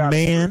off. old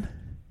man.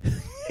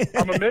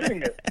 I'm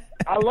admitting it.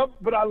 I love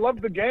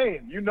the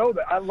game. You know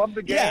that. I love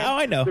the game. Yeah,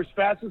 I know. There's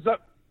facets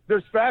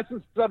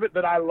of it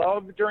that I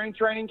love during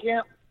training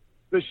camp.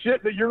 The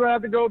shit that you're gonna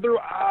have to go through,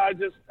 I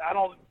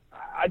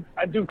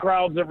do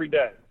crowds every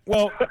day.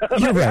 Well,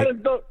 you're right.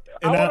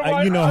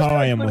 You know how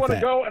I am with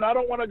that. I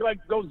don't want to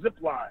go zip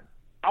line.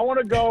 I want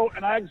to go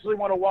and I actually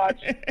want to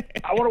watch.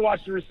 I want to watch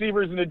the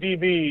receivers and the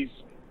DBs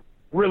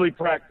really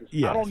practice.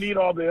 Yes. I don't need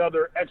all the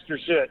other extra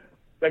shit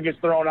that gets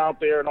thrown out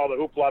there and all the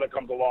hoopla that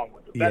comes along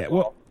with it. That's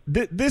all.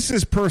 This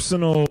is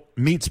personal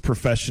meets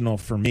professional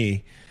for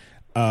me.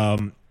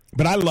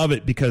 But I love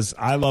it because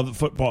I love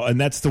football, and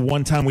that's the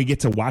one time we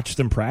get to watch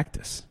them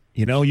practice.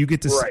 You know, you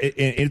get to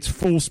it's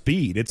full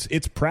speed.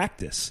 It's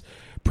practice.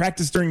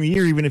 Practice during the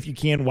year, even if you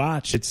can't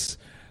watch, it's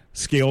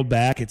scaled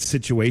back. It's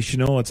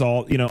situational. It's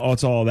all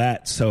it's all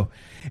that. So,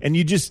 and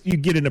you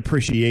get an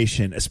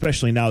appreciation,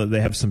 especially now that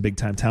they have some big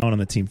time talent on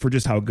the team, for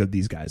just how good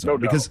these guys are.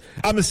 Because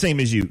I'm the same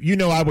as you. You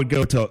know, I would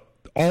go to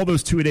all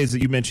those 2 days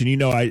that you mentioned. You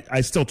know,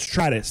 I still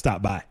try to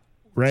stop by,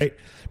 right?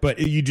 But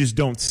you just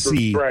don't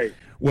see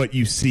what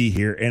you see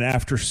here. And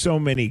after so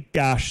many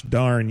gosh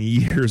darn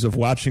years of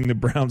watching the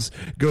Browns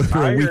go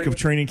through a week of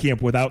training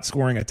camp without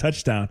scoring a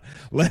touchdown,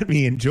 let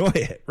me enjoy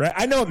it, right?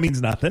 I know it means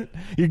nothing.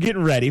 You're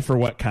getting ready for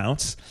what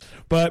counts.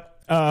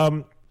 But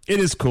it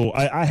is cool.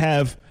 I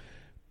have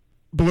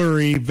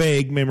blurry,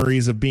 vague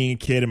memories of being a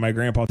kid and my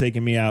grandpa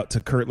taking me out to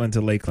Kirtland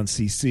to Lakeland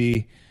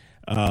CC.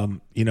 I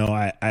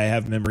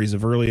have memories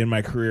of early in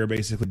my career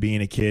basically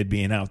being a kid,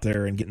 being out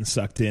there and getting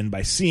sucked in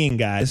by seeing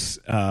guys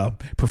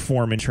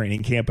perform in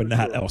training camp and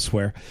not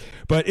elsewhere.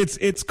 But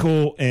it's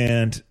cool,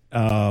 and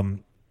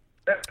like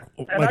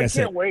I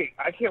can't wait.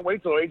 I can't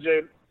wait till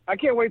AJ. I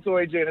can't wait till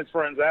AJ and his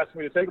friends ask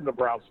me to take him to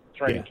Browns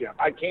training camp.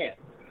 I can't.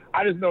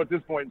 I just know at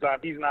this point in time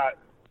he's not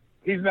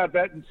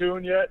that in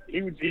tune yet.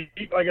 He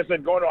like I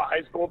said, going to a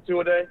high school 2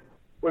 a day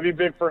would be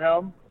big for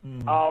him.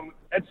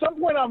 At some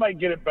point, I might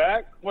get it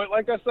back. But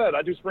like I said,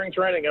 I do spring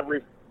training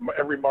every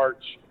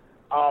March,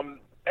 and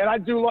I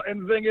do.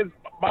 And the thing is,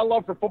 my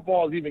love for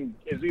football is even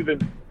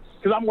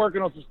because I'm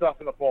working on some stuff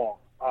in the fall,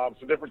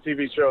 some different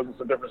TV shows and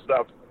some different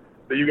stuff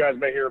that you guys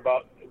may hear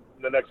about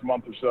in the next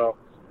month or so.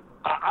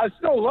 I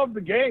still love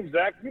the game,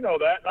 Zach. You know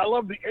that. I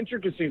love the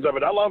intricacies of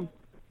it. I love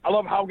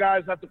how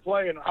guys have to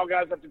play and how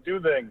guys have to do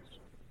things.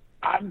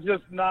 I'm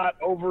just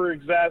not over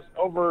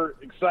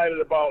excited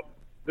about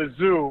the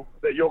zoo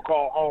that you'll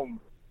call home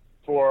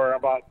for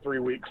about 3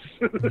 weeks.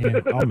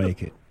 Yeah, I'll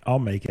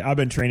make it. I've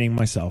been training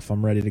myself.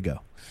 I'm ready to go.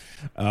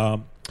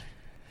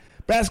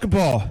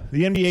 Basketball,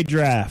 the NBA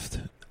draft.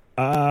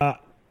 I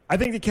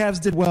think the Cavs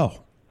did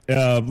well.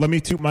 Let me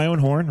toot my own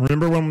horn.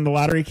 Remember when the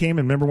lottery came,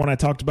 and remember when I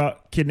talked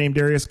about a kid named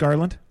Darius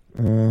Garland?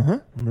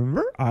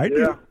 Remember? I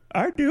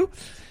do.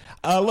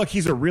 Look,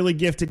 he's a really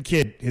gifted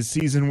kid. His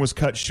season was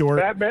cut short.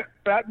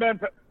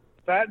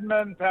 Fat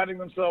men patting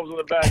themselves on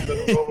the back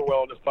doesn't go over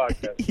well in this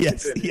podcast.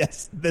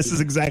 Yes. This is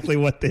exactly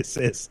what this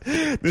is.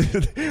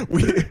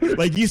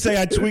 Like you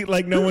say, I tweet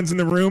like no one's in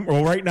the room.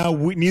 Well, right now,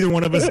 neither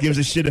one of us gives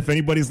a shit if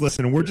anybody's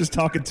listening. We're just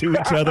talking to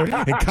each other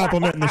and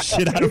complimenting the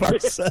shit out of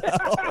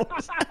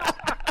ourselves.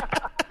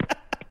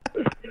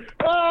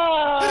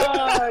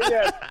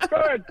 Yes. Go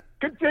ahead.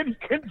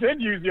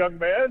 Continues, young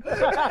man.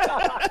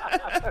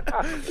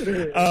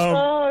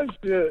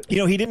 Shit.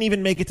 He didn't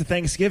even make it to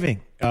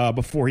Thanksgiving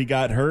before he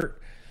got hurt.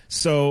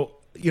 So,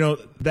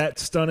 that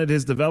stunted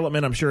his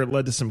development. I'm sure it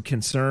led to some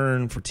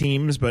concern for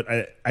teams, but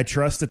I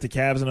trust that the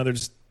Cavs and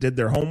others did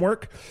their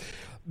homework.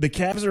 The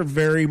Cavs are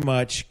very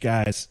much,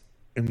 guys,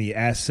 in the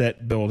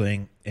asset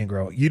building and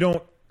grow. You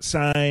don't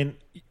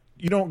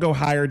go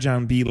hire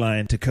John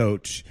Beilein to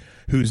coach,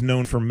 who's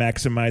known for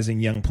maximizing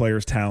young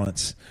players'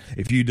 talents,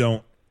 if you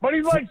don't. But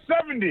he's like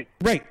 70.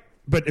 Right.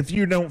 But if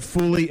you don't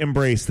fully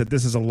embrace that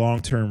this is a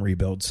long-term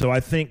rebuild. So I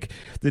think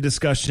the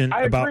discussion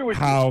about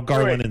how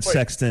Garland and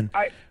Sexton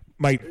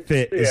might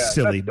fit is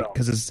silly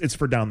because it's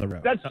for down the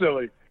road. That's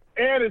silly.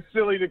 And it's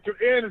silly to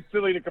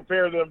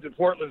compare them to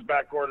Portland's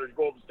backcourt or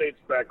Golden State's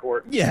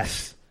backcourt.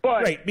 Yes.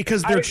 But right,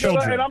 because they're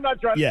children. And I'm not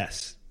trying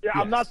Yes. Yeah,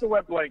 yes. I'm not the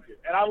wet blanket.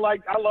 And I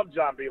love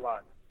John Beilein.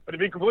 But to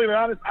be completely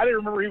honest, I didn't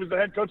remember he was the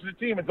head coach of the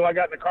team until I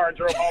got in the car and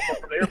drove home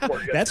from the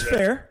airport yesterday. That's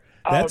fair.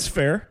 That's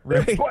fair,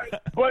 right?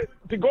 But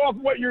to go off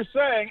what you're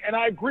saying, and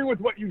I agree with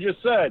what you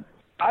just said,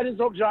 I just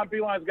hope John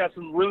Beilein's got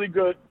some really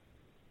good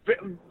 –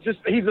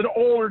 he's an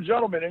older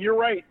gentleman, and you're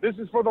right. This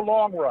is for the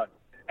long run.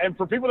 And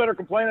for people that are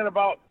complaining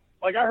about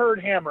 – like I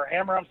heard Hammer,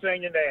 I'm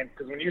saying your name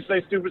because when you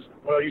say stupid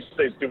 – well, you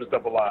say stupid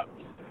stuff a lot.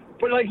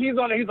 But like he's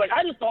like,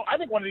 I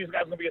think one of these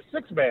guys is going to be a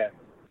 6-man.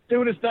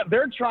 Dude, it's not,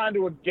 they're trying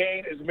to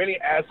gain as many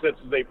assets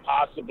as they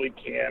possibly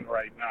can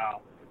right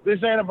now.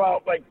 This ain't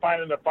about, like,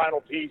 finding the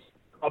final piece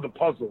of the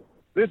puzzle.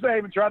 This ain't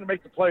even trying to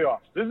make the playoffs.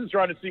 This is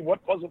trying to see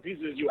what puzzle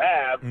pieces you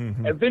have,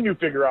 and then you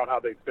figure out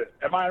how they fit.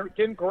 Am I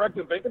incorrect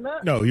in thinking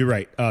that? No, you're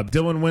right.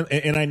 Dylan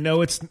Windler, and I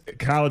know it's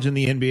college and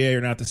the NBA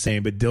are not the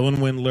same, but Dylan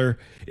Windler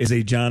is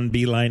a John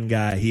Beilein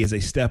guy. He is a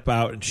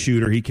step-out and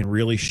shooter. He can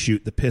really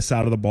shoot the piss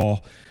out of the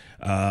ball.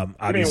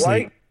 Obviously, you mean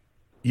White?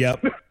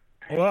 Yep.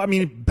 Well, I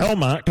mean,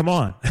 Belmont, come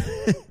on.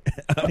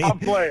 I'm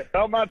playing.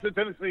 Belmont's in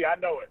Tennessee. I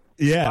know it.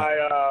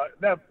 Yeah.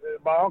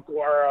 My uncle,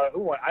 or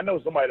who went? I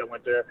know somebody that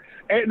went there.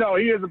 And, no,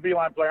 he is a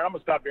Beeline player. I'm going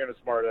to stop being a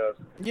smart ass.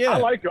 Yeah. I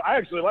like him. I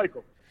actually like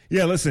him.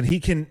 Yeah, listen,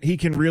 he can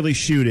really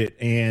shoot it.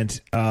 And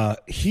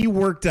he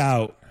worked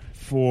out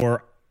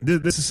for –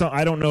 this is something –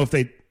 I don't know if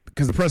they –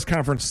 because the press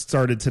conference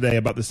started today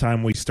about this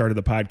time we started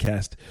the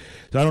podcast.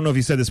 So I don't know if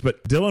he said this,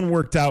 but Dylan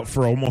worked out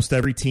for almost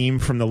every team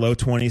from the low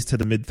 20s to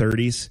the mid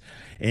 30s.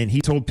 And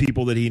he told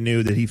people that he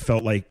knew that he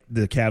felt like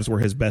the Cavs were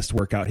his best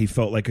workout. He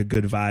felt like a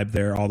good vibe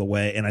there all the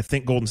way. And I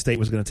think Golden State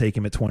was going to take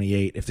him at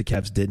 28 if the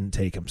Cavs didn't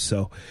take him.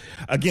 So,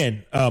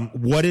 again,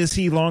 what is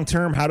he long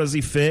term? How does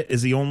he fit?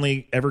 Is he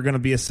only ever going to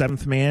be a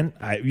seventh man?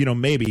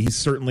 Maybe. He's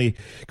certainly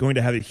going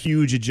to have a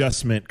huge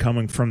adjustment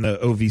coming from the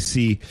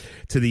OVC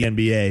to the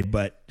NBA.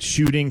 But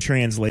shooting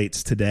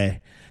translates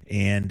today.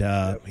 And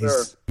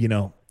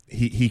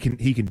he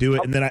can do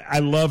it. And then I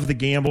love the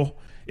gamble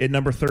at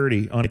number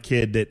 30 on a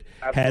kid that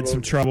had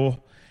some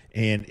trouble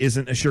and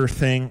isn't a sure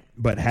thing,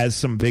 but has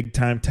some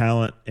big-time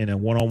talent in a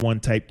one-on-one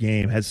type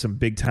game, has some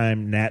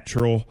big-time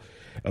natural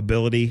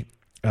ability.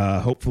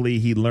 Hopefully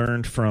he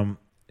learned from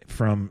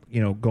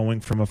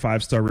going from a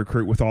five-star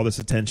recruit with all this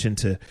attention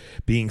to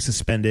being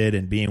suspended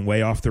and being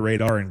way off the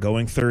radar and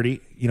going 30.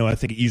 I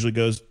think it usually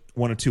goes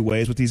one of two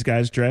ways with these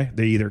guys, Dre.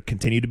 They either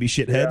continue to be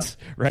shitheads,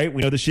 right?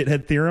 We know the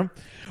shithead theorem,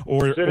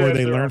 or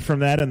they learn from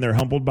that and they're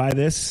humbled by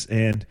this.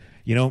 And,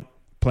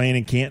 playing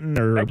in Canton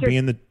or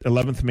being the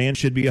 11th man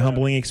should be a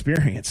humbling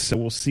experience. So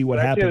we'll see what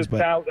happens.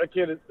 That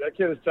kid is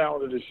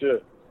talented as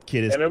shit.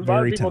 Kid is and a very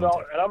lot of people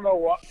talented. I don't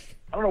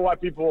know why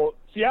people.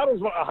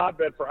 Seattle's a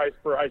hotbed for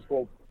high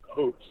school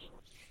hoops.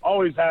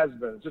 Always has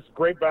been. Just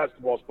great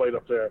basketball's played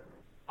up there.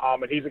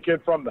 And he's a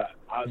kid from that.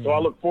 So I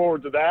look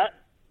forward to that.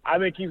 I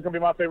think he's going to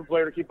be my favorite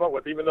player to keep up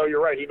with. Even though you're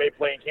right, he may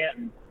play in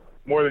Canton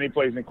more than he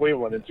plays in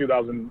Cleveland in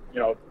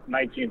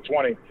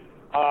 2019-20.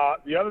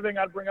 The other thing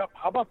I'd bring up,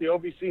 how about the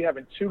OVC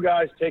having two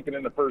guys taken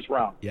in the first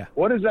round? Yeah.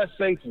 What does that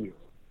say to you?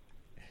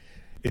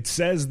 It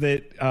says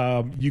that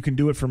you can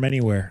do it from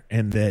anywhere,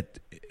 and that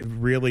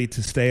really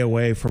to stay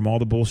away from all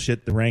the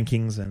bullshit, the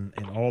rankings, and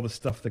all the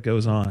stuff that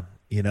goes on.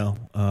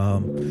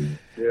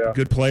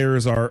 Good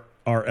players are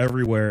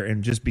everywhere,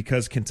 and just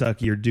because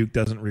Kentucky or Duke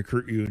doesn't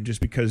recruit you, and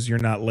just because you're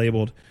not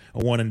labeled a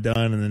one and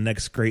done and the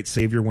next great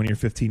savior when you're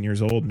 15 years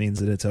old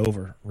means that it's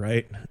over,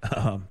 right?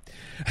 The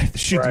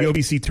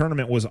OVC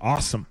tournament was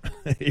awesome.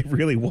 It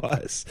really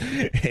was.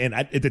 And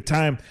at the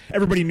time,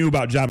 everybody knew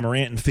about John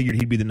Morant and figured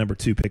he'd be the number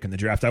 2 pick in the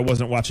draft. I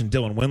wasn't watching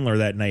Dylan Windler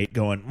that night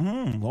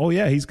going, oh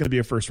yeah, he's going to be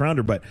a first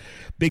rounder. But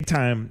big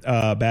time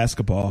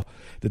basketball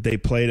that they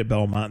played at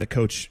Belmont. The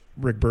coach,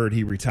 Rick Byrd,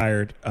 he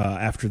retired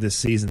after this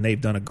season. They've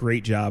done a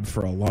great job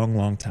for a long,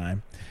 long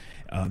time.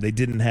 They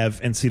didn't have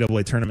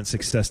NCAA tournament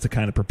success to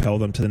kind of propel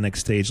them to the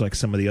next stage like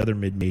some of the other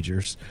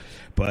mid-majors.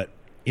 But,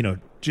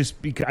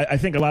 just because I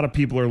think a lot of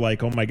people are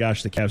like, oh my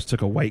gosh, the Cavs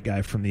took a white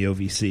guy from the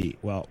OVC.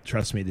 Well,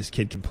 trust me, this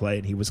kid can play,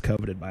 and he was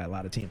coveted by a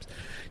lot of teams.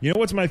 You know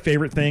what's my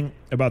favorite thing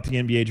about the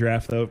NBA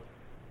draft, though,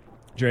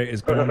 Dre,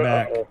 is going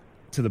back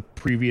to the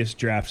previous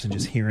drafts and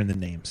just hearing the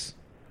names,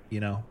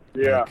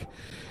 Yeah.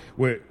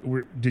 Like,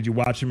 did you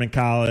watch them in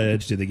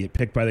college? Did they get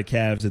picked by the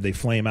Cavs? Did they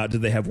flame out?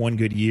 Did they have one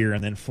good year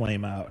and then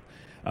flame out?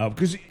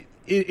 Because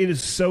it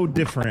is so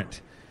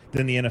different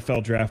than the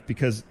NFL draft,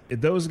 because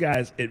those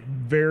guys, at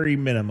very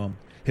minimum,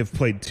 have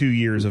played 2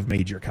 years of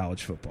major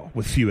college football,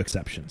 with few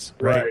exceptions,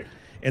 right?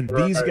 And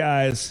these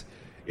guys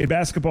in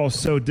basketball is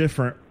so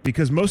different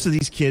because most of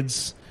these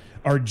kids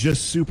are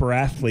just super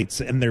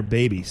athletes and they're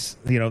babies.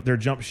 Their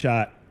jump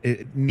shot,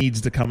 it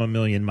needs to come a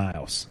million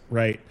miles,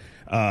 right?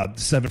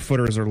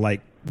 7-footers are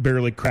like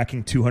barely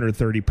cracking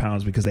 230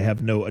 pounds because they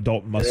have no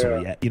adult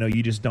muscle yet.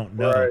 You just don't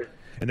know. Right.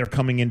 And they're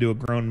coming into a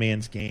grown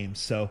man's game.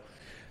 So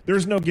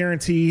there's no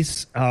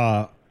guarantees.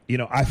 I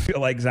feel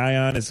like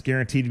Zion is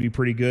guaranteed to be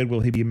pretty good. Will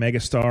he be a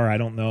megastar? I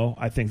don't know.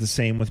 I think the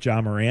same with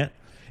John Morant.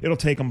 It'll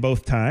take them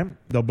both time.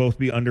 They'll both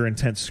be under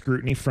intense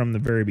scrutiny from the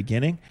very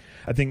beginning.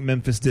 I think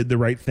Memphis did the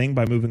right thing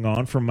by moving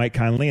on from Mike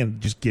Conley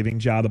and just giving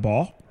Ja the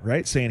ball,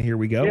 right? Saying, here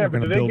we go. We're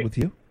going to build with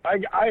you.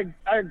 I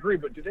agree,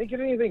 but did they get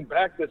anything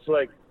back that's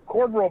like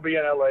Corbin will be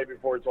in LA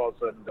before it's all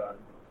said and done?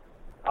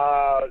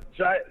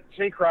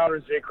 Jay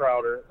Crowder's Jay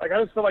Crowder. Like,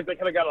 I just feel like they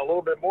could have got a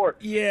little bit more.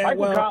 Yeah,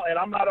 Michael Conley, and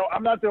I'm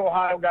not the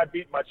Ohio guy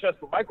beating my chest,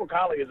 but Michael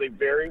Conley is a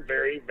very,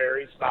 very,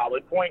 very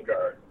solid point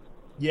guard.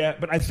 Yeah,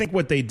 but I think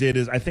what they did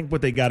is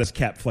they got is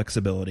cap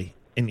flexibility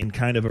in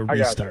kind of a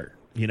restart.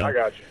 I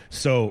got you.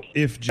 So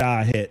if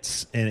Ja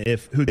hits, and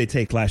if who they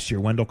take last year,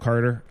 Wendell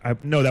Carter.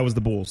 No, that was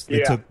the Bulls.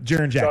 They took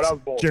Jaren Jackson. No, that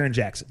was Bulls. Jaren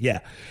Jackson. Yeah.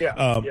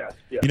 Yeah.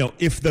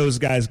 If those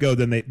guys go,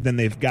 then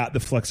they've got the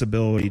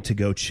flexibility to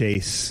go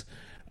chase.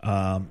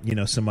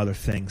 Some other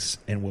things,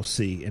 and we'll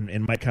see.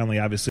 And Mike Conley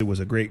obviously was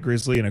a great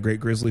Grizzly and a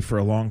great Grizzly for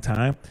a long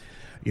time.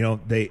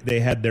 They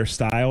had their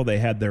style, they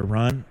had their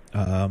run.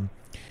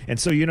 And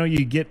so,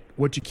 you get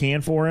what you can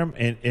for him,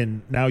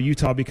 and now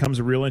Utah becomes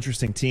a real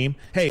interesting team.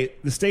 Hey,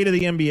 the state of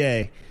the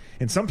NBA,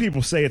 and some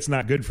people say it's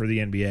not good for the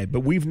NBA,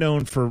 but we've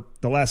known for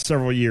the last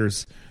several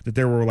years that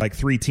there were like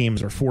 3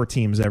 teams or 4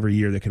 teams every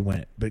year that could win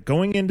it. But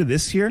going into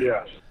this year,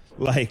 yes.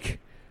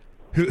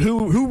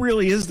 Who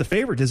really is the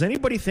favorite? Does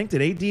anybody think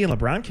that AD and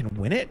LeBron can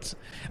win it?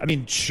 I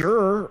mean,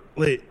 sure,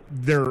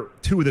 they're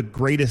 2 of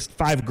the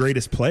 5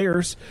 greatest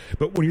players,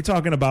 but when you're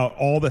talking about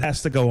all that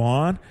has to go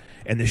on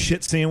and the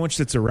shit sandwich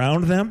that's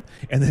around them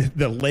and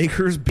the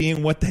Lakers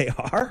being what they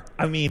are,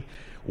 I mean,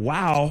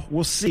 wow,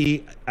 we'll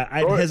see.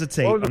 I'd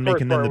hesitate on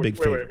making them the big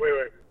favorite.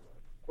 Wait.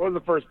 What was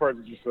the first part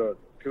that you said?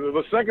 Because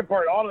the second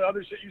part, all the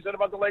other shit you said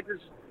about the Lakers,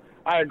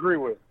 I agree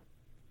with.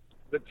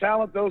 The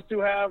talent those 2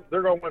 have,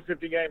 they're going to win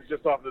 50 games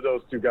just off of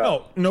those 2 guys.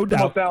 Oh, no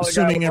doubt.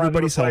 Assuming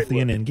everybody's healthy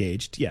and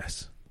engaged,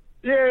 yes.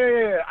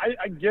 Yeah.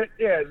 I get,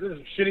 this is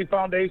shitty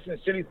foundation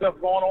and shitty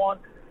stuff going on,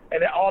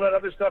 and all that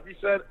other stuff you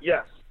said,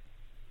 yes.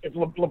 If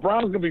LeBron's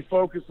going to be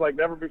focused like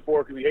never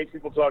before because he hates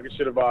people talking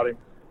shit about him,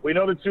 we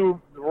know the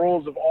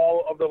rules of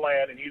all of the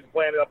land, and he's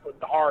playing it up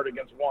hard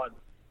against one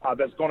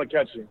that's going to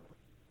catch him.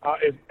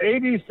 If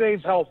AD stays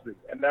healthy,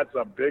 and that's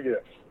a big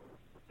if,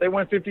 they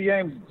win 50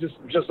 games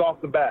just off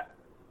the bat.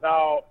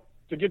 Now,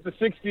 to get to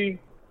 60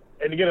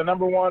 and to get a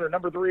number 1 or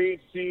number 3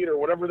 seed or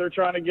whatever they're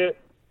trying to get,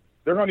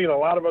 they're going to need a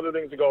lot of other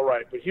things to go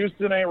right. But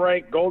Houston ain't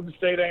right. Golden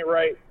State ain't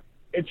right.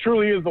 It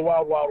truly is the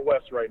wild, wild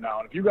west right now.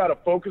 And if you got to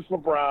focus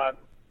LeBron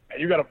and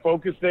you got to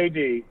focus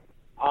AD,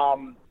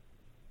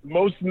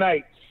 most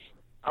nights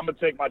I'm going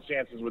to take my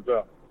chances with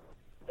them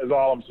is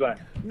all I'm saying.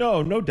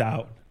 No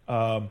doubt.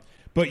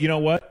 But you know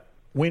what?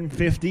 Win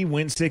 50,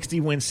 win 60,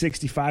 win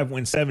 65,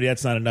 win 70.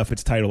 That's not enough.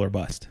 It's title or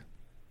bust.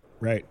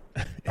 Right.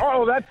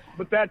 That's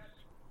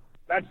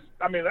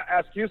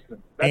ask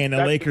Houston. And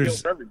the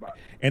Lakers,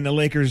 and the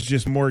Lakers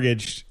just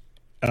mortgaged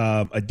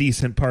a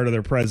decent part of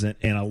their present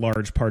and a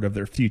large part of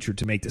their future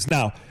to make this.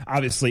 Now,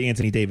 obviously,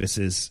 Anthony Davis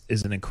is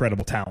an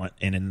incredible talent,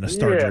 and in a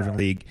star-driven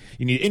league,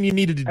 you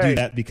needed to do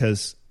that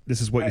because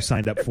this is what you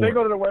signed up for. If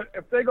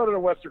they go to the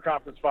Western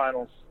Conference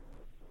Finals,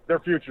 their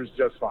future's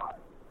just fine,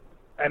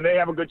 and they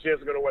have a good chance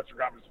to go to Western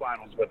Conference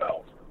Finals with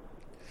health.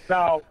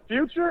 Now,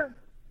 future.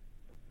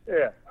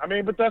 Yeah,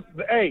 but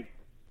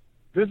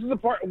this is the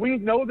part. We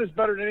know this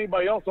better than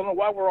anybody else. I don't know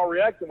why we're all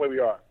reacting the way we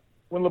are.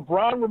 When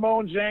LeBron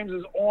Ramon James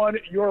is on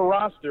your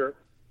roster,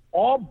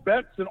 all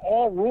bets and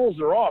all rules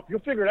are off. You'll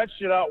figure that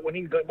shit out when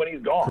he's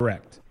gone.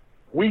 Correct.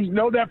 We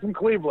know that from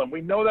Cleveland. We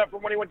know that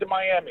from when he went to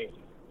Miami.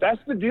 That's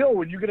the deal.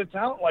 When you get a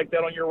talent like that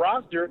on your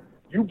roster,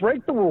 you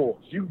break the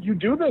rules. You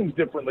do things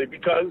differently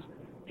because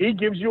he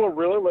gives you a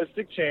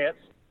realistic chance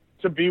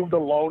to be the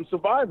lone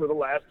survivor, the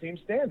last team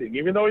standing.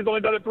 Even though he's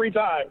only done it 3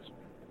 times.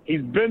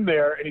 He's been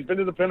there, and he's been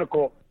to the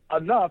pinnacle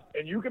enough,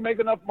 and you can make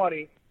enough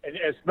money, and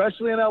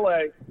especially in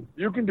L.A.,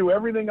 you can do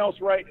everything else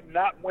right and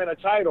not win a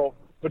title,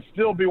 but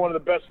still be one of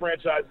the best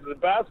franchises in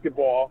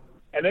basketball.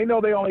 And they know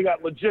they only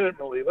got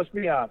legitimately, let's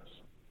be honest,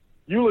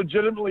 you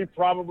legitimately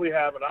probably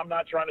have, and I'm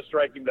not trying to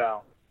strike him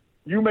down,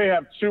 you may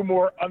have 2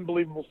 more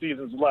unbelievable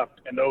seasons left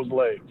in those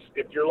legs,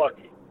 if you're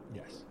lucky.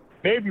 Yes.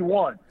 Maybe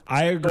 1.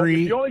 I agree.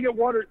 So if you only get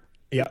 1 or...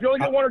 Yeah. If you only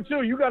get 1 or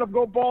 2, you got to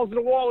go balls to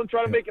the wall and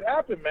try to make it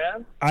happen,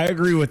 man. I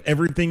agree with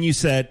everything you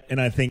said, and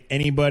I think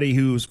anybody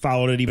who's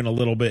followed it even a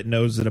little bit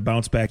knows that a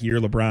bounce-back year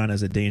LeBron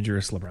is a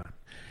dangerous LeBron.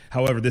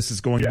 However, this is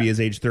going to be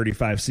his age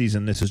 35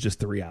 season. This is just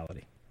the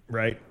reality,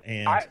 right?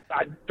 And I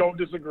don't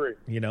disagree.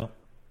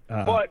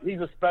 But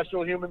he's a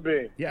special human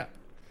being. Yeah.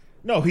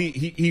 No,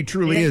 he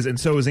truly is, and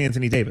so is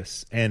Anthony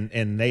Davis,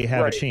 and they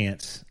have a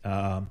chance.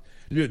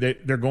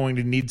 They're going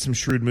to need some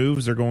shrewd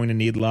moves. They're going to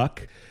need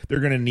luck. They're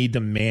going to need to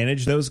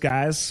manage those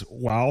guys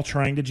while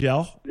trying to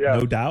gel,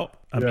 no doubt.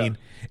 I mean,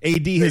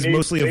 AD has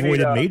mostly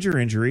avoided major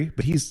injury,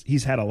 but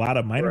he's had a lot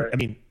of minor. I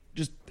mean,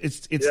 just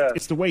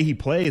it's the way he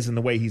plays and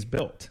the way he's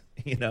built.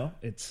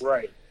 It's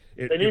right.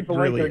 They need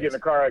Pelinka to get in a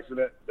car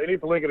accident. They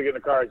need Pelinka to get in a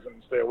car accident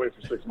and stay away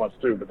for 6 months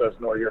too. But that's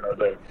nor here nor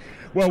there.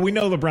 Well, we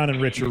know LeBron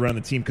and Rich are running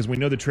the team because we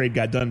know the trade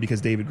got done because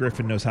David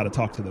Griffin knows how to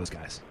talk to those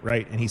guys,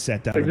 right? And he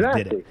sat down and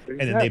did it, and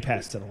then they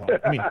passed it along.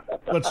 I mean,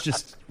 let's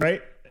just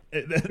right.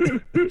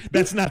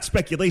 That's not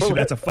speculation.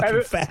 That's a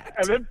fucking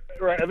fact. And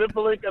then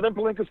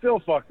Pelinka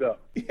still fucked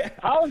up. Yeah.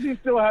 How does he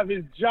still have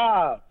his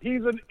job?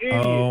 He's an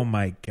idiot. Oh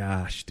my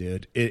gosh,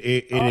 dude!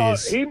 It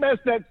is. He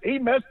messed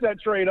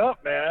that trade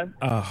up, man.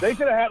 They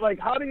should have had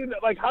how do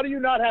you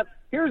not have?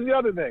 Here's the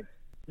other thing.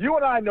 You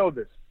and I know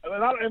this,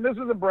 and this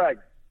isn't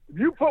bragging. If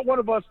you put one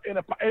of us in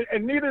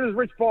and neither does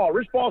Rich Paul.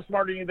 Rich Paul's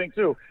smarter than anything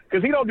too,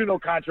 because he don't do no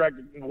contract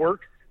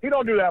work. He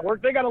don't do that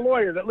work. They got a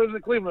lawyer that lives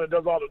in Cleveland that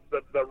does all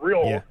the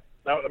real. Yeah.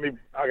 Now,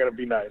 I got to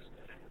be nice.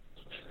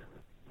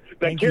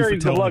 that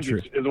carries the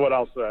luggage is what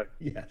I'll say.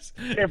 Yes.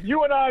 If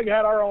you and I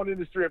had our own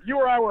industry, if you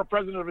or I were a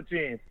president of a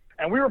team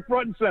and we were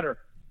front and center,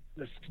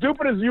 as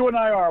stupid as you and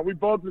I are, we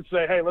both would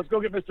say, hey, let's go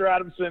get Mr.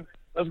 Adamson.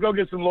 Let's go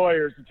get some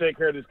lawyers to take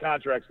care of this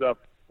contract stuff.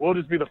 We'll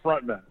just be the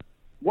front men.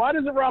 Why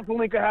doesn't Rob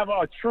Pelinka have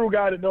a true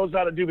guy that knows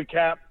how to do the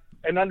cap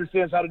and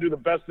understands how to do the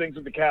best things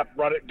with the cap,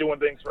 run it, doing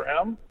things for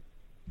him?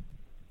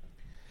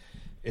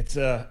 It's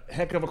a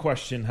heck of a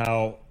question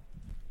how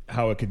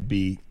it could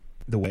be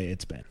the way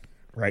it's been,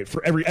 right?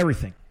 For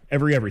everything.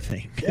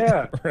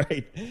 Yeah.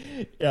 Right.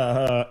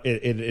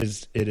 It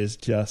is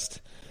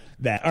just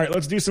that. All right,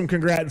 let's do some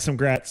congrats,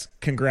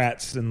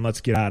 and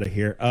let's get out of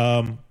here.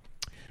 A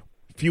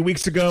few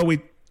weeks ago,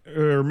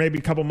 or maybe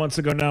a couple months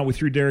ago now, we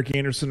threw Derek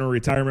Anderson a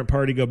retirement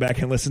party. Go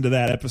back and listen to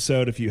that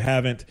episode if you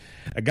haven't.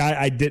 A guy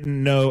I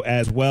didn't know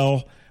as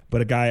well,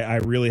 but a guy I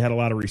really had a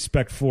lot of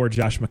respect for,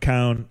 Josh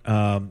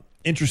McCown.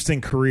 Interesting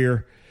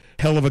career,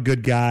 hell of a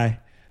good guy.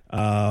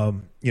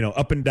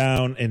 Up and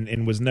down,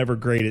 and was never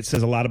great. It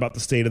says a lot about the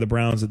state of the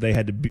Browns that they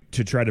had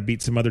to try to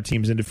beat some other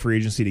teams into free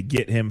agency to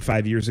get him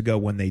 5 years ago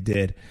when they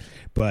did.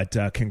 But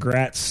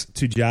congrats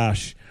to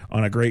Josh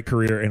on a great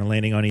career and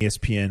landing on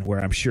ESPN,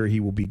 where I'm sure he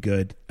will be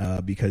good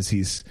because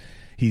he's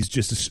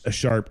just a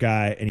sharp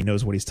guy and he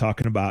knows what he's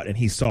talking about, and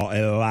he saw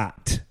a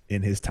lot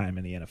in his time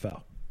in the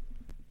NFL.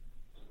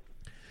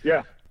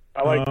 Yeah,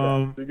 I like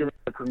that. You give me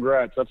a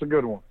congrats. That's a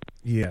good one.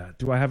 Yeah.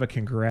 Do I have a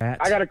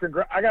congrats? I got a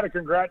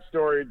congrats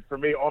story for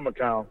me on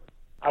McCown.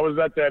 I was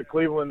at that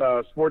Cleveland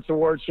Sports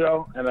Awards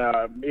show, and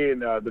me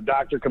and the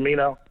Dr.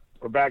 Camino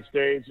were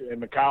backstage,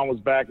 and McCown was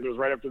back. It was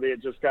right after they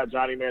had just got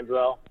Johnny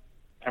Manziel.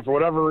 And for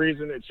whatever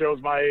reason, it shows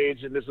my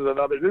age, and this is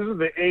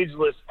the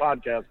ageless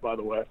podcast, by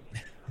the way.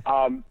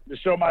 To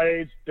show my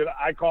age,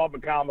 I called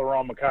McCown the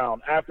wrong McCown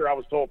after I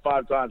was told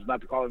 5 times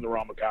not to call him the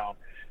wrong McCown.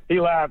 He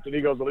laughed, and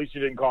he goes, at least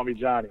you didn't call me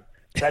Johnny.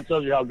 That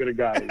tells you how good a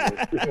guy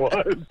he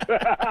was.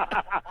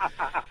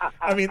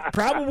 I mean,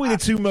 probably the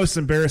two most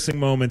embarrassing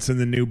moments in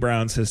the new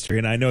Browns history,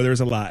 and I know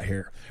there's a lot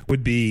here,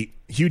 would be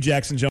Hugh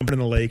Jackson jumping in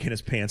the lake and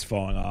his pants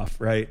falling off,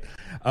 right?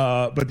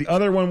 But the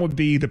other one would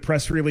be the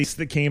press release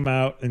that came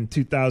out in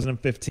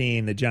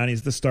 2015 that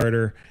Johnny's the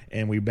starter,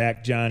 and we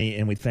back Johnny,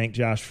 and we thank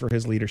Josh for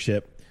his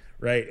leadership,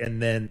 right?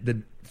 And then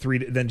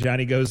then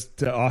Johnny goes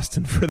to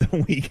Austin for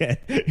the weekend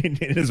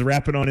and is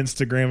rapping on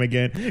Instagram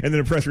again. And then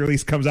a press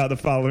release comes out the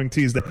following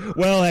Tuesday.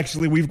 Well,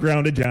 actually, we've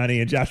grounded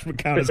Johnny, and Josh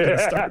McCown is going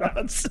to start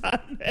on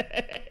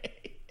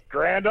Sunday.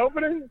 Grand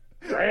opening,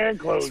 grand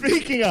closing.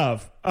 Speaking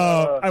of,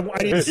 I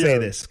didn't say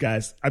this,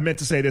 guys. I meant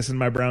to say this in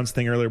my Browns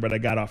thing earlier, but I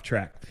got off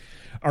track.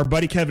 Our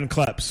buddy Kevin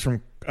Kleps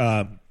from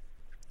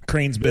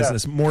Crane's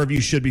Business. Yeah. More of you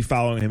should be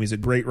following him. He's a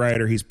great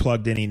writer. He's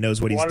plugged in. He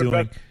knows what he's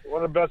doing.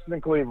 One of the best in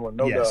Cleveland,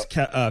 no doubt.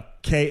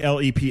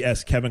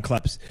 Kleps, Kevin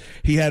Kleps.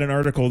 He had an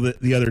article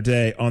the other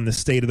day on the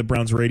state of the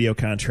Browns radio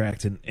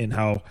contract and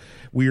how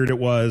weird it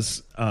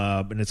was,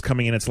 and it's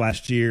coming in its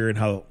last year, and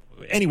how.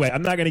 Anyway,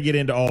 I'm not going to get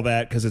into all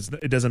that because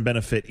it doesn't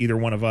benefit either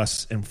one of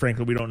us, and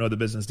frankly, we don't know the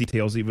business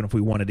details even if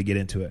we wanted to get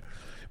into it.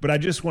 But I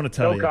just want to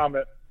tell you. No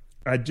comment.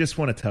 I just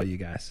want to tell you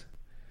guys,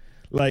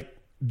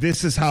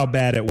 this is how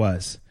bad it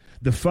was.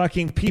 The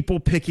fucking people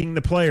picking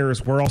the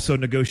players were also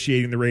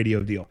negotiating the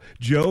radio deal.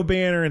 Joe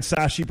Banner and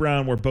Sashi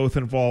Brown were both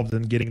involved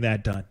in getting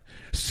that done.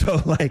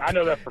 So, I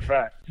know that for a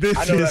fact.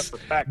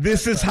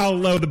 This is how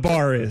low the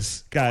bar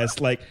is, guys.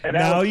 And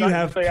now you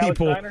have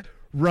people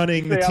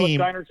running the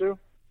team. Alex Steiner too?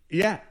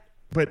 Yeah,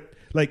 but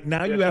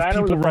now you have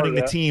people running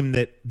the team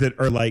that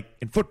are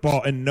in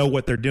football and know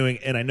what they're doing.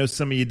 And I know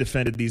some of you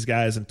defended these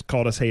guys and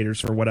called us haters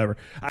for whatever.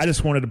 I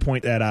just wanted to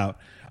point that out.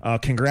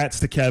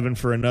 Congrats to Kevin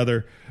for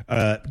another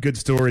good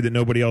story that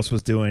nobody else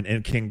was doing,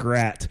 and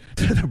congrats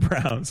to the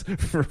Browns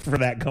for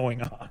that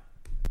going on.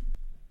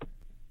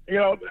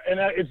 And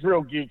it's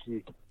real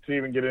geeky to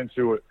even get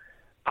into it.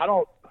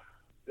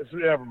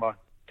 Never mind.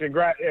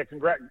 Congrats.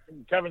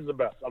 Kevin's the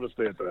best. I'll just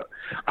say it to that.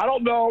 I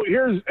don't know.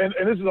 And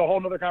this is a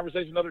whole other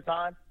conversation another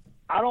time.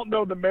 I don't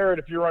know the merit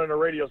if you're running a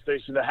radio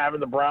station to having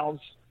the Browns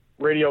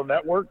radio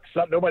network.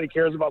 Nobody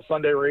cares about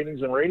Sunday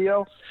ratings and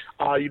radio.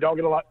 You don't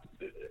get a lot.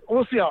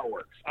 We'll see how it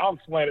works. I'll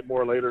explain it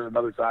more later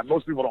another time.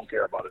 Most people don't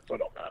care about it, so it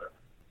don't matter.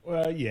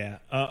 Well, yeah.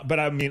 But,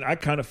 I mean, I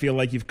kind of feel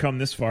like you've come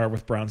this far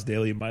with Browns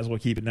Daily. You might as well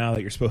keep it now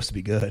that you're supposed to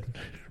be good,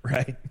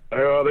 right?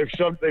 They've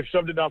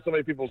shoved it down so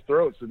many people's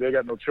throats that they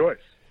got no choice.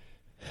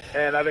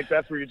 And I think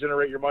that's where you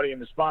generate your money in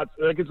the sponsor.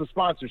 I think it's a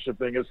sponsorship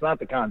thing. It's not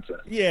the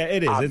content. Yeah,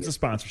 it is. Obviously. It's a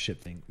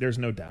sponsorship thing. There's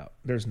no doubt.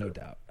 It's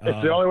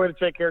the only way to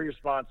take care of your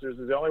sponsors.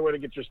 It's the only way to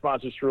get your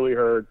sponsors truly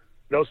heard.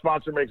 No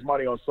sponsor makes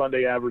money on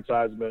Sunday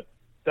advertisement.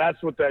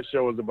 That's what that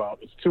show is about.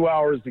 It's 2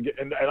 hours to get,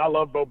 and I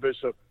love Bo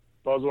Bishop.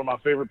 Bo's one of my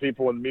favorite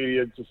people in the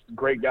media. Just a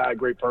great guy,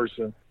 great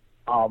person.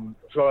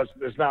 So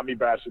it's not me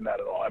bashing that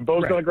at all. And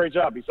Bo's done a great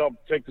job. He's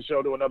helped take the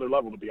show to another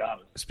level, to be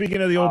honest.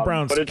 Speaking of the old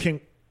Browns,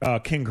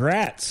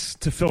 congrats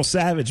to Phil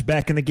Savage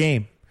back in the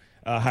game.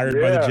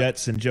 hired by the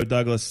Jets, and Joe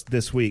Douglas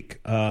this week.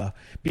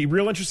 Be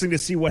real interesting to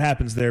see what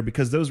happens there,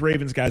 because those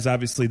Ravens guys,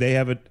 obviously,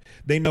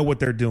 they know what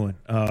they're doing.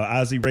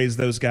 Ozzie raised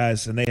those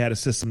guys, and they had a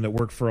system that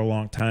worked for a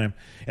long time,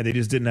 and they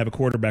just didn't have a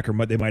quarterback,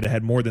 or they might have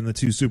had more than the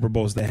 2 Super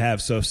Bowls they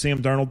have. So if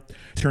Sam Darnold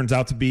turns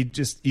out to be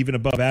just even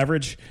above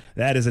average,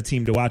 that is a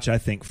team to watch, I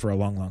think, for a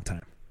long, long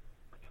time.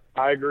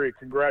 I agree.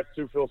 Congrats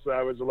to Phil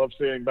Savage. I love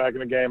seeing him back in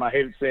the game. I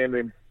hated seeing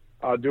him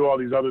do all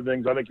these other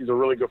things. I think he's a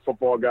really good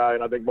football guy,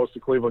 and I think most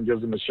of Cleveland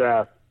gives him the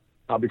shaft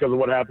because of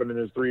what happened in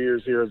his 3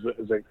 years here.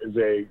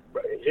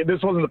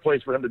 This wasn't the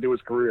place for him to do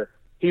his career.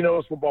 He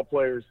knows football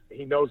players.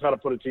 He knows how to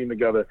put a team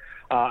together.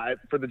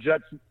 For the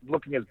Jets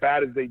looking as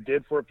bad as they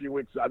did for a few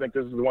weeks, I think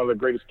this is one of the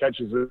greatest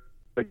catches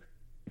they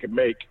could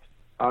make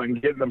in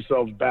getting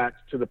themselves back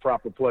to the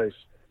proper place.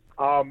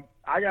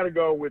 I got to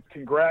go with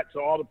congrats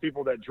to all the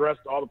people that dressed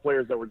all the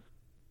players that were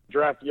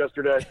drafted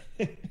yesterday.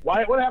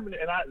 What happened?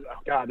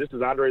 And this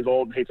is Andre's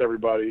old, hates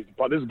everybody.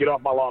 This is Get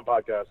Off My Lawn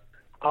podcast.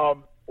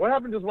 What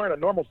happened just wearing a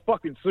normal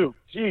fucking suit?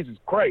 Jesus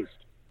Christ.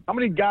 How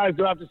many guys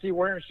do I have to see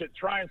wearing shit,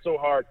 trying so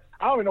hard?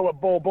 I don't even know what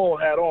Bull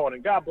had on,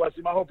 and God bless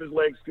him. I hope his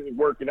legs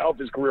work, and I hope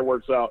his career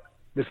works out,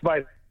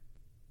 despite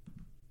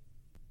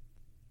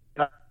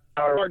how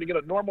hard to get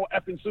a normal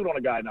effing suit on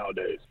a guy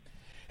nowadays.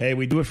 Hey,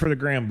 we do it for the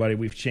gram, buddy.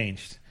 We've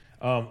changed.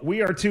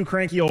 We are 2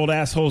 cranky old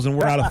assholes, and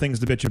we're out of things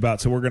to bitch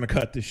about, so we're going to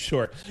cut this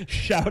short.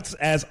 Shouts,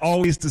 as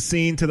always, to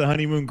Scene, to the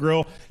Honeymoon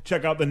Grill.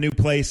 Check out the new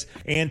place,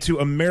 and to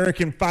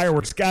American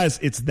Fireworks. Guys,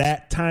 it's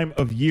that time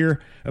of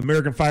year.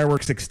 American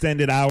Fireworks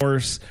extended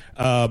hours,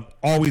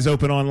 always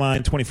open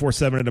online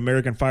 24/7 at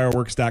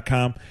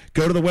AmericanFireworks.com.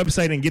 Go to the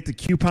website and get the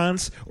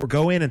coupons, or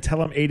go in and tell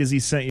them A to Z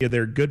sent you.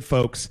 They're good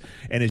folks,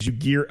 and as you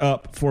gear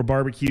up for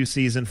barbecue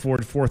season, for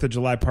 4th of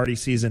July party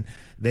season,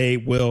 they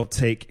will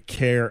take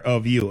care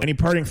of you. Any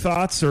parting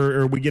thoughts,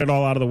 or we get it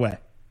all out of the way?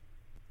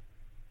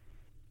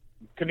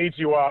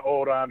 Konnichiwa,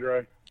 old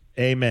Andre.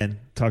 Amen.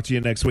 Talk to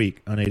you next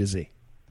week on A to Z.